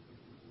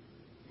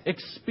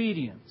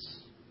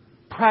 Expedience,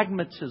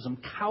 pragmatism,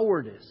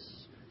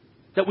 cowardice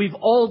that we've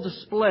all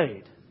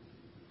displayed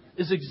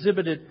is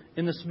exhibited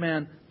in this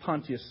man,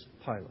 Pontius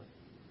Pilate.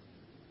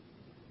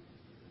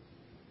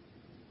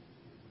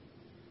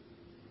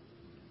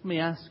 Let me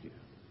ask you,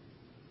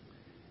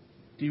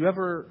 do you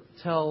ever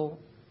tell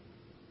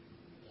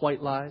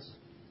white lies?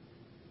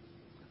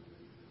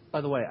 By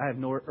the way, I have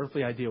no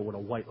earthly idea what a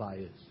white lie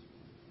is.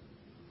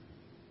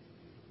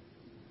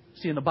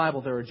 See, in the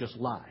Bible, there are just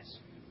lies.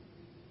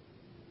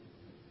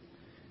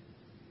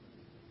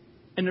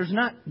 And there's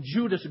not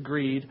Judas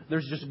greed,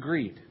 there's just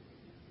greed.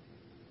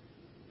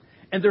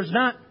 And there's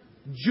not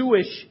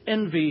Jewish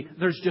envy,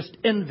 there's just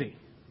envy.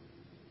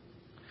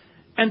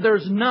 And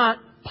there's not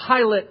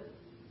Pilate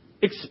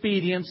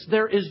expedience,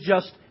 there is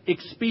just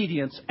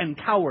expedience and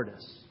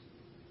cowardice.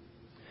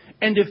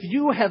 And if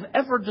you have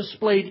ever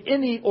displayed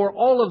any or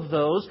all of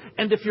those,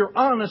 and if you're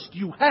honest,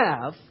 you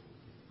have,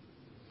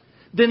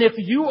 then if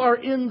you are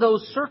in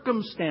those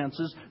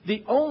circumstances,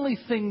 the only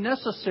thing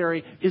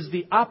necessary is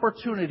the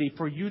opportunity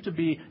for you to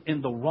be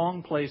in the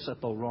wrong place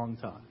at the wrong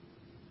time.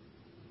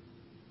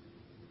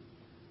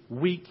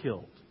 We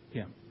killed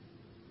him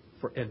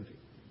for envy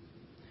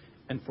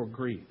and for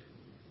greed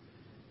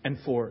and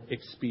for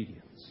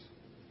expedience.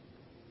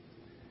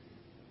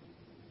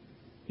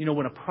 You know,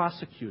 when a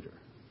prosecutor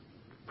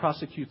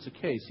prosecutes a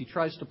case, he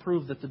tries to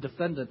prove that the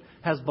defendant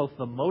has both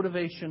the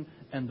motivation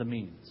and the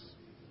means.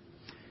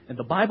 And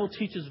the Bible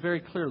teaches very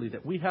clearly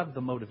that we have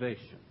the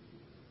motivation.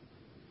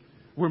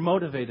 We're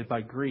motivated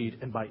by greed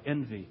and by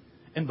envy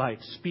and by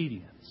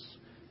expedience.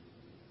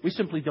 We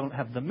simply don't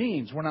have the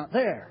means. We're not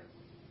there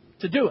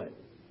to do it.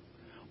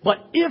 But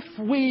if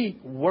we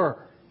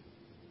were,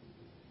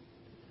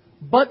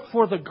 but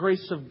for the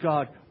grace of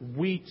God,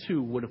 we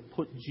too would have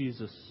put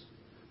Jesus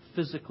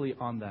physically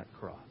on that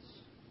cross.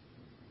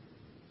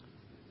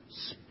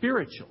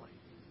 Spiritually,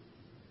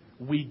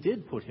 we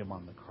did put him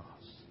on the cross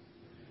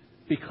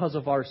because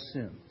of our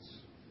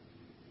sins.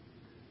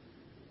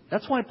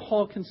 That's why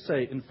Paul can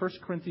say in 1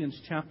 Corinthians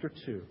chapter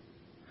 2,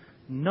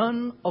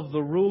 none of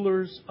the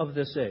rulers of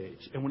this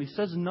age. And when he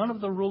says none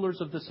of the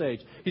rulers of this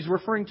age, he's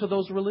referring to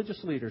those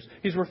religious leaders.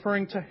 He's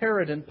referring to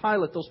Herod and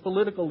Pilate, those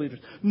political leaders.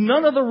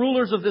 None of the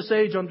rulers of this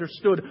age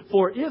understood,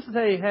 for if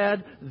they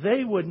had,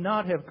 they would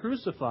not have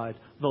crucified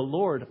the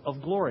Lord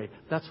of glory.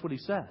 That's what he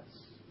says.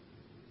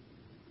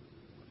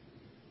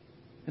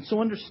 And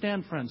so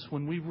understand, friends,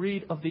 when we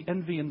read of the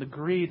envy and the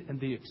greed and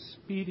the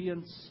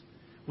expedience,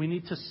 we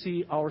need to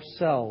see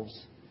ourselves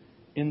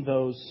in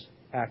those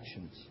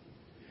actions.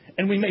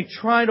 And we may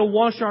try to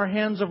wash our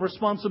hands of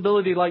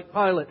responsibility like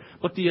Pilate,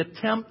 but the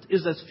attempt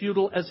is as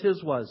futile as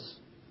his was.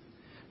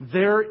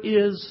 There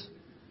is,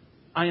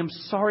 I am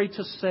sorry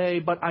to say,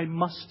 but I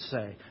must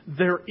say,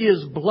 there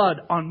is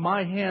blood on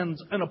my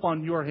hands and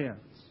upon your hands.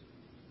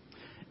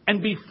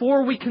 And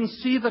before we can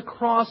see the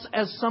cross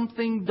as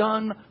something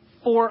done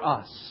for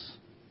us,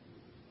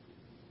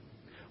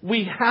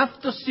 we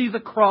have to see the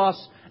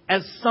cross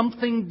as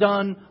something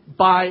done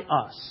by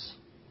us.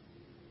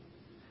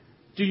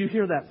 Do you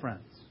hear that,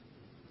 friends?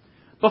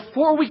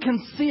 Before we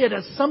can see it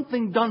as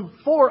something done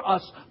for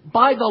us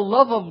by the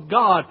love of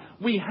God,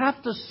 we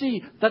have to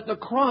see that the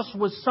cross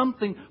was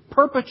something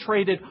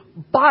perpetrated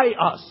by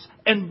us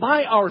and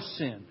by our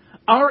sin,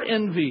 our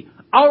envy,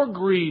 our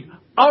greed,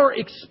 our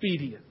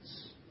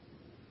expedience.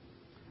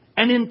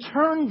 And in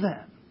turn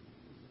then,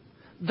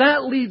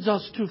 that leads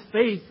us to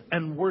faith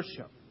and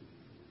worship.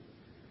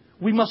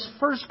 We must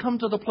first come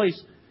to the place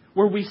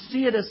where we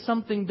see it as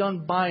something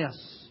done by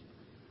us.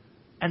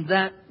 And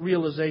that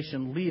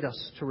realization lead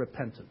us to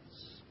repentance.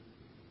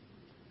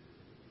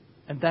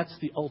 And that's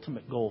the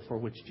ultimate goal for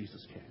which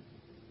Jesus came.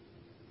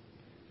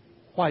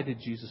 Why did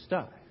Jesus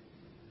die?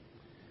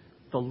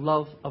 The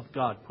love of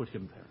God put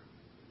him there.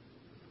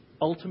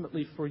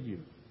 Ultimately for you,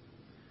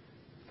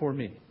 for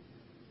me.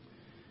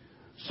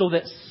 So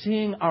that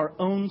seeing our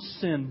own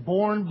sin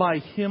borne by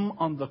him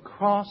on the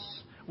cross,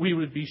 we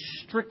would be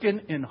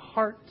stricken in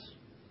heart.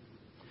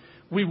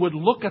 We would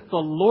look at the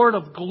Lord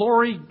of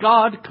glory,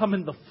 God come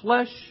in the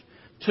flesh,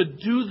 to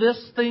do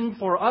this thing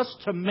for us,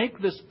 to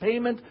make this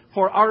payment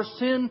for our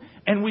sin,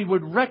 and we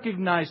would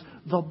recognize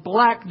the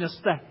blackness,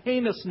 the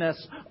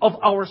heinousness of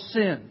our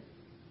sin.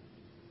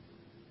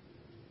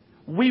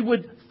 We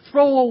would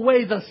throw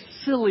away the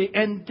silly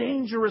and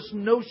dangerous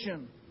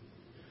notion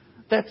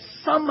that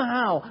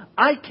somehow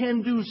I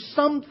can do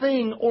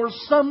something or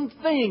some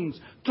things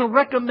to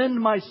recommend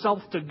myself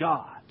to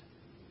God.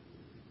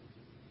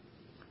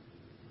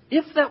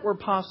 If that were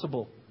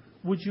possible,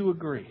 would you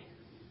agree?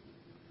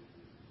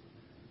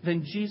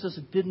 Then Jesus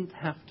didn't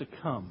have to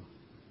come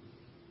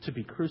to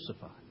be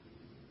crucified.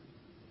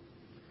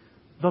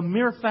 The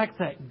mere fact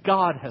that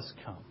God has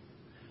come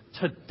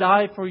to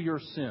die for your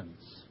sins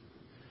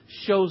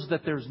shows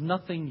that there's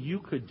nothing you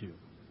could do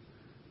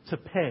to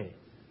pay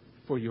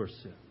for your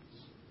sins.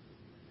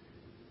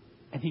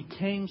 And He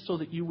came so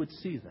that you would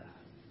see that.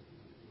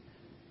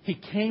 He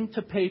came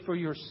to pay for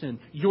your sin.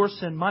 Your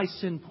sin, my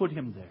sin, put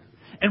Him there.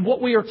 And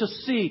what we are to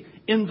see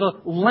in the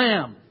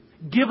Lamb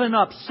given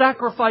up,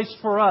 sacrificed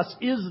for us,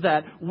 is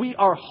that we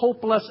are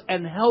hopeless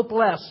and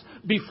helpless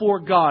before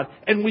God.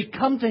 And we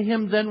come to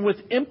Him then with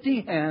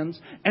empty hands,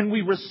 and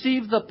we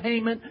receive the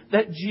payment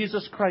that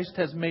Jesus Christ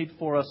has made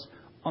for us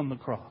on the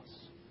cross.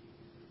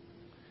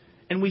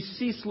 And we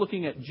cease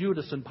looking at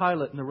Judas and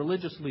Pilate and the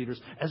religious leaders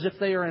as if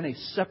they are in a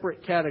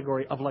separate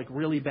category of like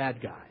really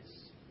bad guys.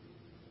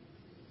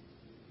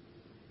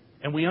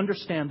 And we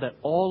understand that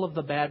all of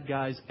the bad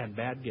guys and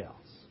bad gals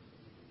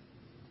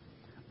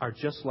are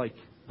just like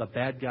the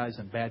bad guys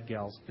and bad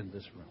gals in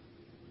this room.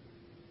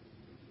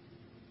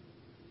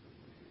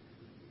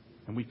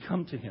 And we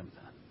come to Him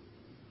then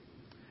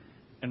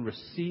and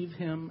receive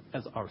Him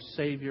as our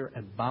Savior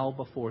and bow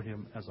before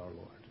Him as our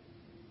Lord.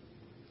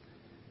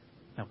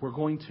 Now we're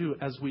going to,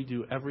 as we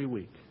do every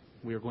week,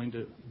 we are going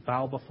to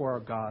bow before our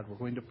God. We're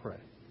going to pray.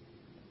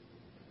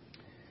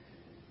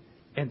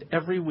 And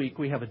every week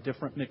we have a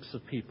different mix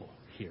of people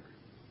here.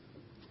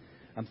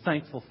 I'm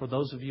thankful for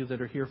those of you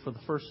that are here for the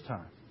first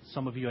time.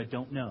 Some of you I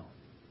don't know.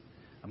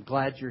 I'm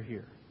glad you're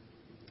here.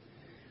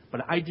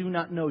 But I do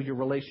not know your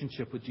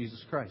relationship with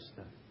Jesus Christ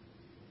then.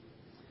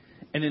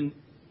 And in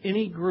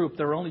any group,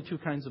 there are only two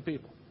kinds of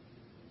people.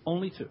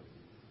 Only two.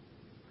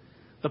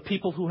 The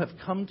people who have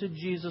come to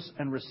Jesus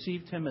and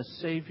received Him as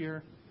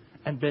Savior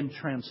and been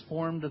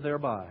transformed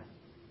thereby.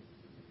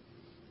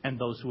 And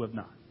those who have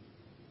not.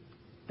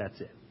 That's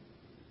it.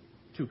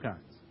 Two kinds.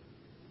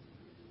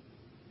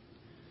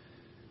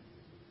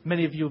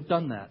 Many of you have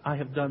done that. I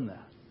have done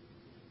that.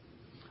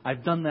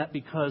 I've done that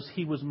because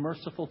He was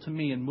merciful to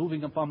me in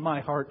moving upon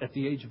my heart at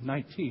the age of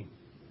 19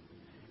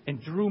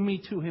 and drew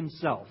me to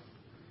Himself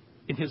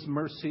in His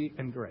mercy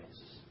and grace.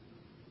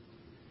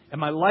 And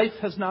my life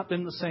has not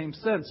been the same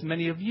since.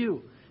 Many of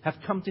you have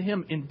come to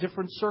Him in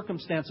different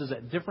circumstances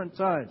at different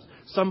times.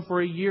 Some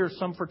for a year,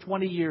 some for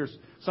 20 years,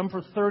 some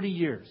for 30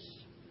 years.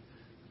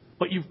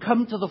 But you've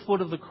come to the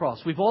foot of the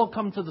cross. We've all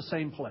come to the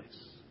same place.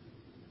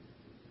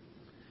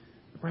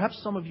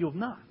 Perhaps some of you have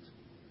not.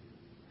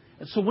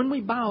 And so when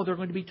we bow, there are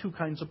going to be two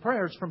kinds of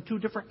prayers from two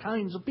different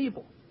kinds of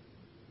people.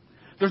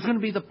 There's going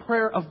to be the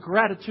prayer of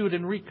gratitude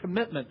and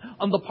recommitment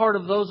on the part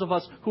of those of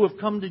us who have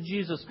come to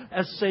Jesus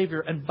as Savior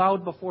and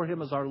bowed before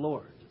Him as our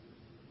Lord.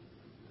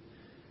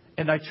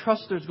 And I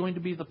trust there's going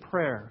to be the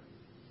prayer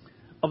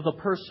of the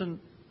person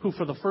who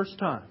for the first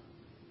time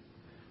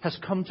has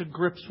come to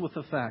grips with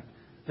the fact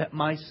that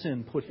my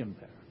sin put him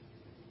there.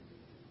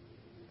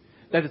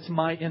 That it's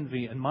my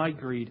envy and my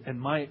greed and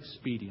my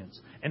expedience,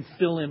 and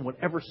fill in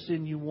whatever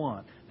sin you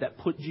want, that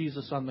put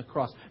Jesus on the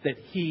cross, that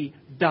He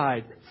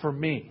died for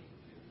me.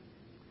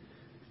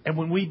 And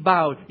when we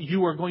bow,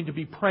 you are going to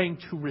be praying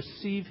to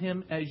receive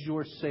Him as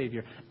your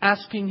Savior,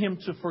 asking Him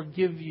to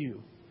forgive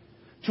you,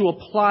 to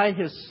apply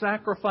His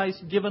sacrifice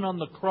given on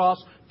the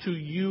cross to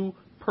you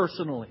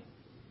personally.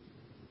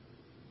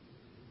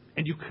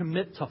 And you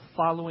commit to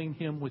following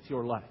Him with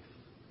your life.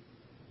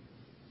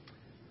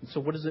 And so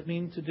what does it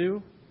mean to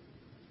do?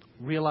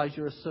 Realize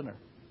you're a sinner.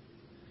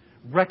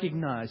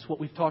 Recognize what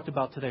we've talked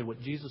about today, what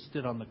Jesus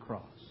did on the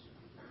cross.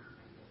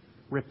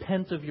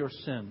 Repent of your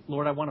sin.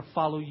 Lord, I want to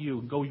follow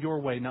You. Go Your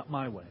way, not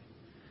my way.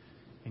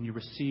 And you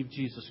receive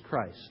Jesus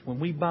Christ. When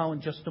we bow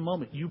in just a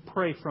moment, you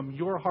pray from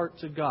your heart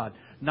to God.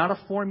 Not a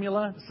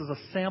formula. This is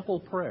a sample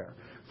prayer.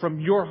 From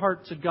your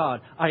heart to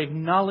God, I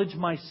acknowledge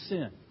my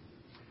sin.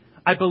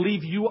 I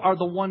believe You are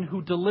the one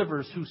who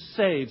delivers, who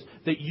saves,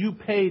 that You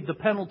paid the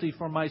penalty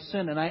for my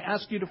sin, and I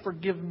ask You to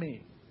forgive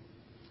me.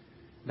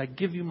 And I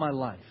give You my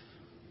life.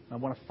 I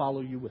want to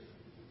follow You with it.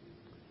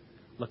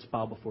 Let's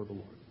bow before the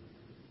Lord.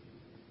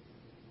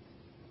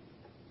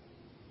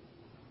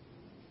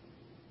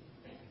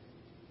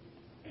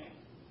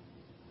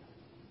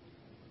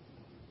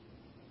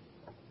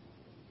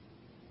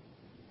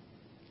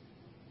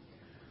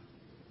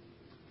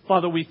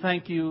 Father, we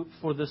thank you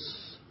for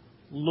this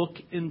look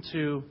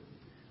into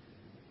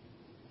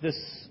this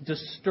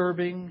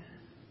disturbing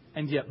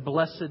and yet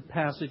blessed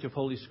passage of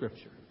Holy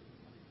Scripture.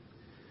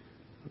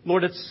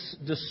 Lord, it's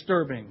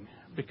disturbing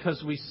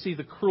because we see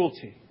the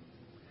cruelty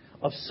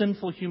of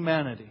sinful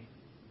humanity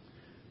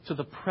to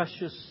the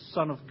precious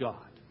Son of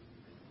God.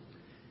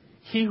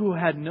 He who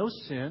had no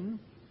sin,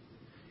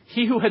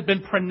 he who had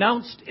been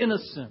pronounced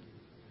innocent,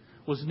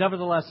 was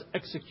nevertheless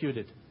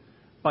executed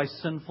by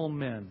sinful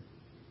men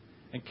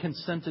and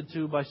consented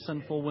to by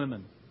sinful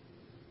women.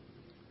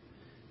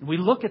 And we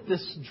look at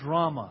this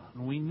drama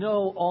and we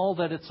know all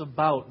that it's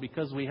about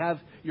because we have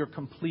your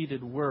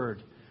completed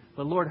word.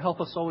 But Lord,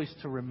 help us always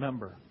to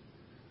remember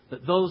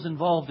that those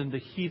involved in the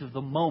heat of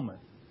the moment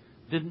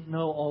didn't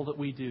know all that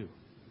we do.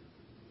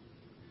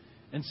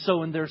 And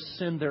so in their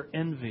sin, their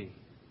envy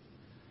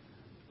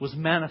was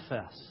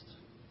manifest.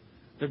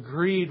 Their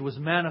greed was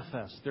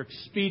manifest. Their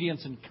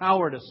expedience and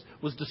cowardice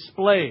was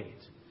displayed.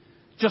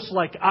 Just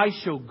like I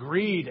show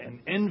greed and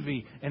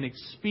envy and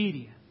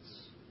expedience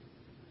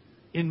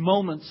in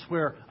moments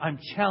where I'm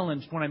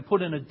challenged, when I'm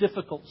put in a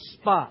difficult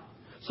spot,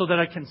 so that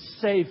I can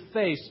save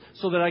face,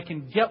 so that I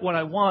can get what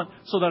I want,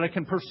 so that I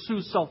can pursue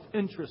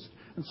self-interest.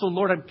 And so,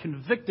 Lord, I'm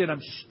convicted,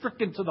 I'm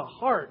stricken to the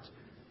heart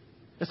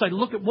as I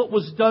look at what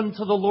was done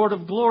to the Lord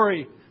of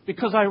glory,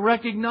 because I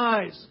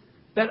recognize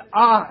that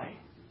I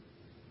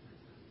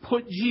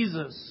put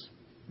Jesus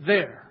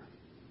there.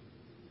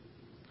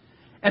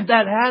 And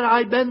that had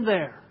I been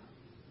there,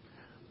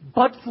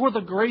 but for the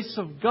grace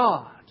of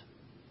God,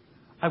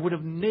 I would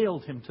have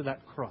nailed Him to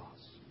that cross.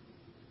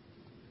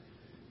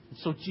 And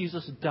so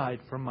Jesus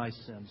died for my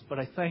sins. But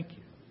I thank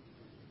you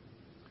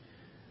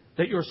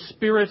that your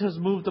Spirit has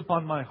moved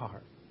upon my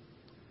heart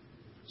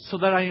so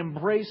that I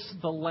embrace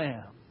the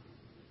Lamb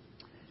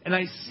and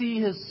I see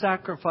His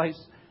sacrifice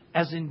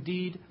as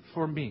indeed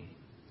for me,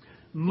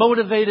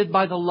 motivated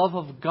by the love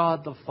of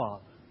God the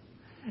Father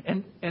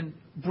and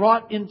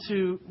brought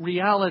into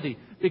reality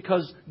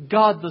because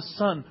God the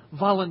Son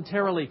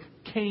voluntarily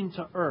came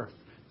to earth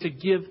to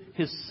give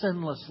His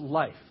sinless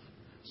life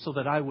so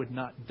that I would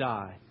not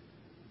die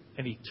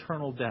an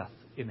eternal death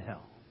in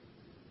hell.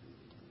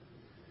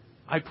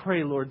 I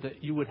pray, Lord,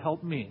 that you would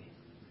help me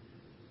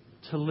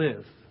to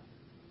live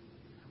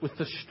with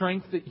the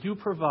strength that you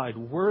provide,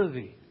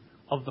 worthy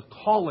of the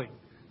calling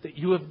that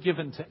you have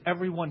given to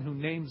everyone who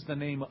names the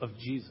name of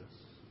Jesus.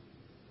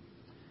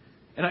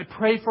 And I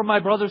pray for my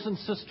brothers and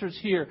sisters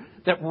here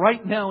that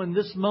right now in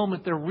this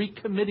moment they're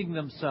recommitting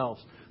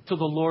themselves to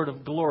the Lord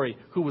of glory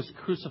who was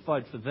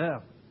crucified for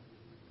them.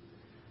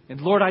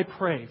 And Lord, I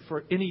pray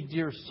for any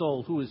dear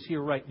soul who is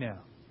here right now,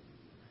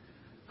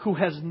 who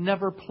has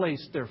never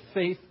placed their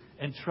faith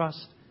and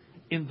trust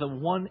in the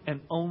one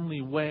and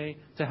only way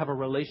to have a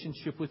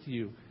relationship with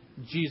you,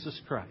 Jesus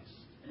Christ,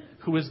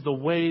 who is the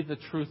way, the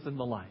truth, and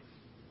the life.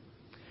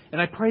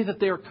 And I pray that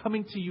they are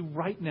coming to you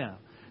right now,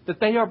 that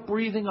they are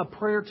breathing a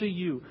prayer to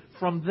you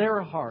from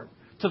their heart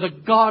to the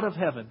God of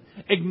heaven,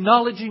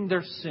 acknowledging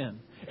their sin,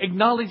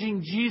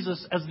 acknowledging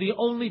Jesus as the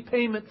only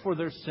payment for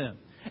their sin,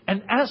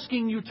 and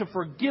asking you to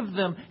forgive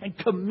them and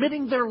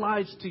committing their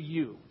lives to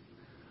you.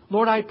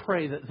 Lord, I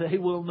pray that they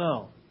will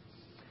know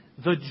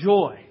the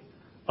joy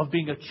of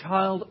being a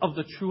child of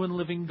the true and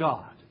living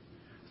God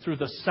through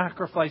the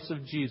sacrifice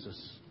of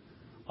Jesus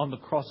on the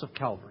cross of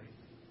Calvary.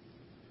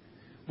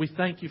 We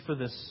thank you for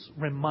this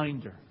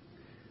reminder.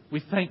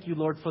 We thank you,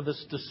 Lord, for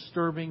this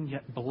disturbing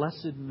yet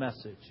blessed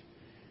message.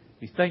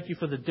 We thank you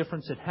for the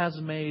difference it has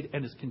made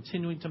and is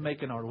continuing to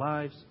make in our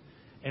lives.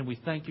 And we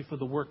thank you for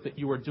the work that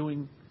you are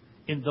doing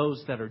in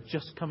those that are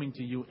just coming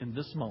to you in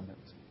this moment.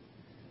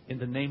 In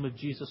the name of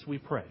Jesus we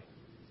pray.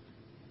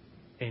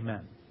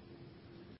 Amen.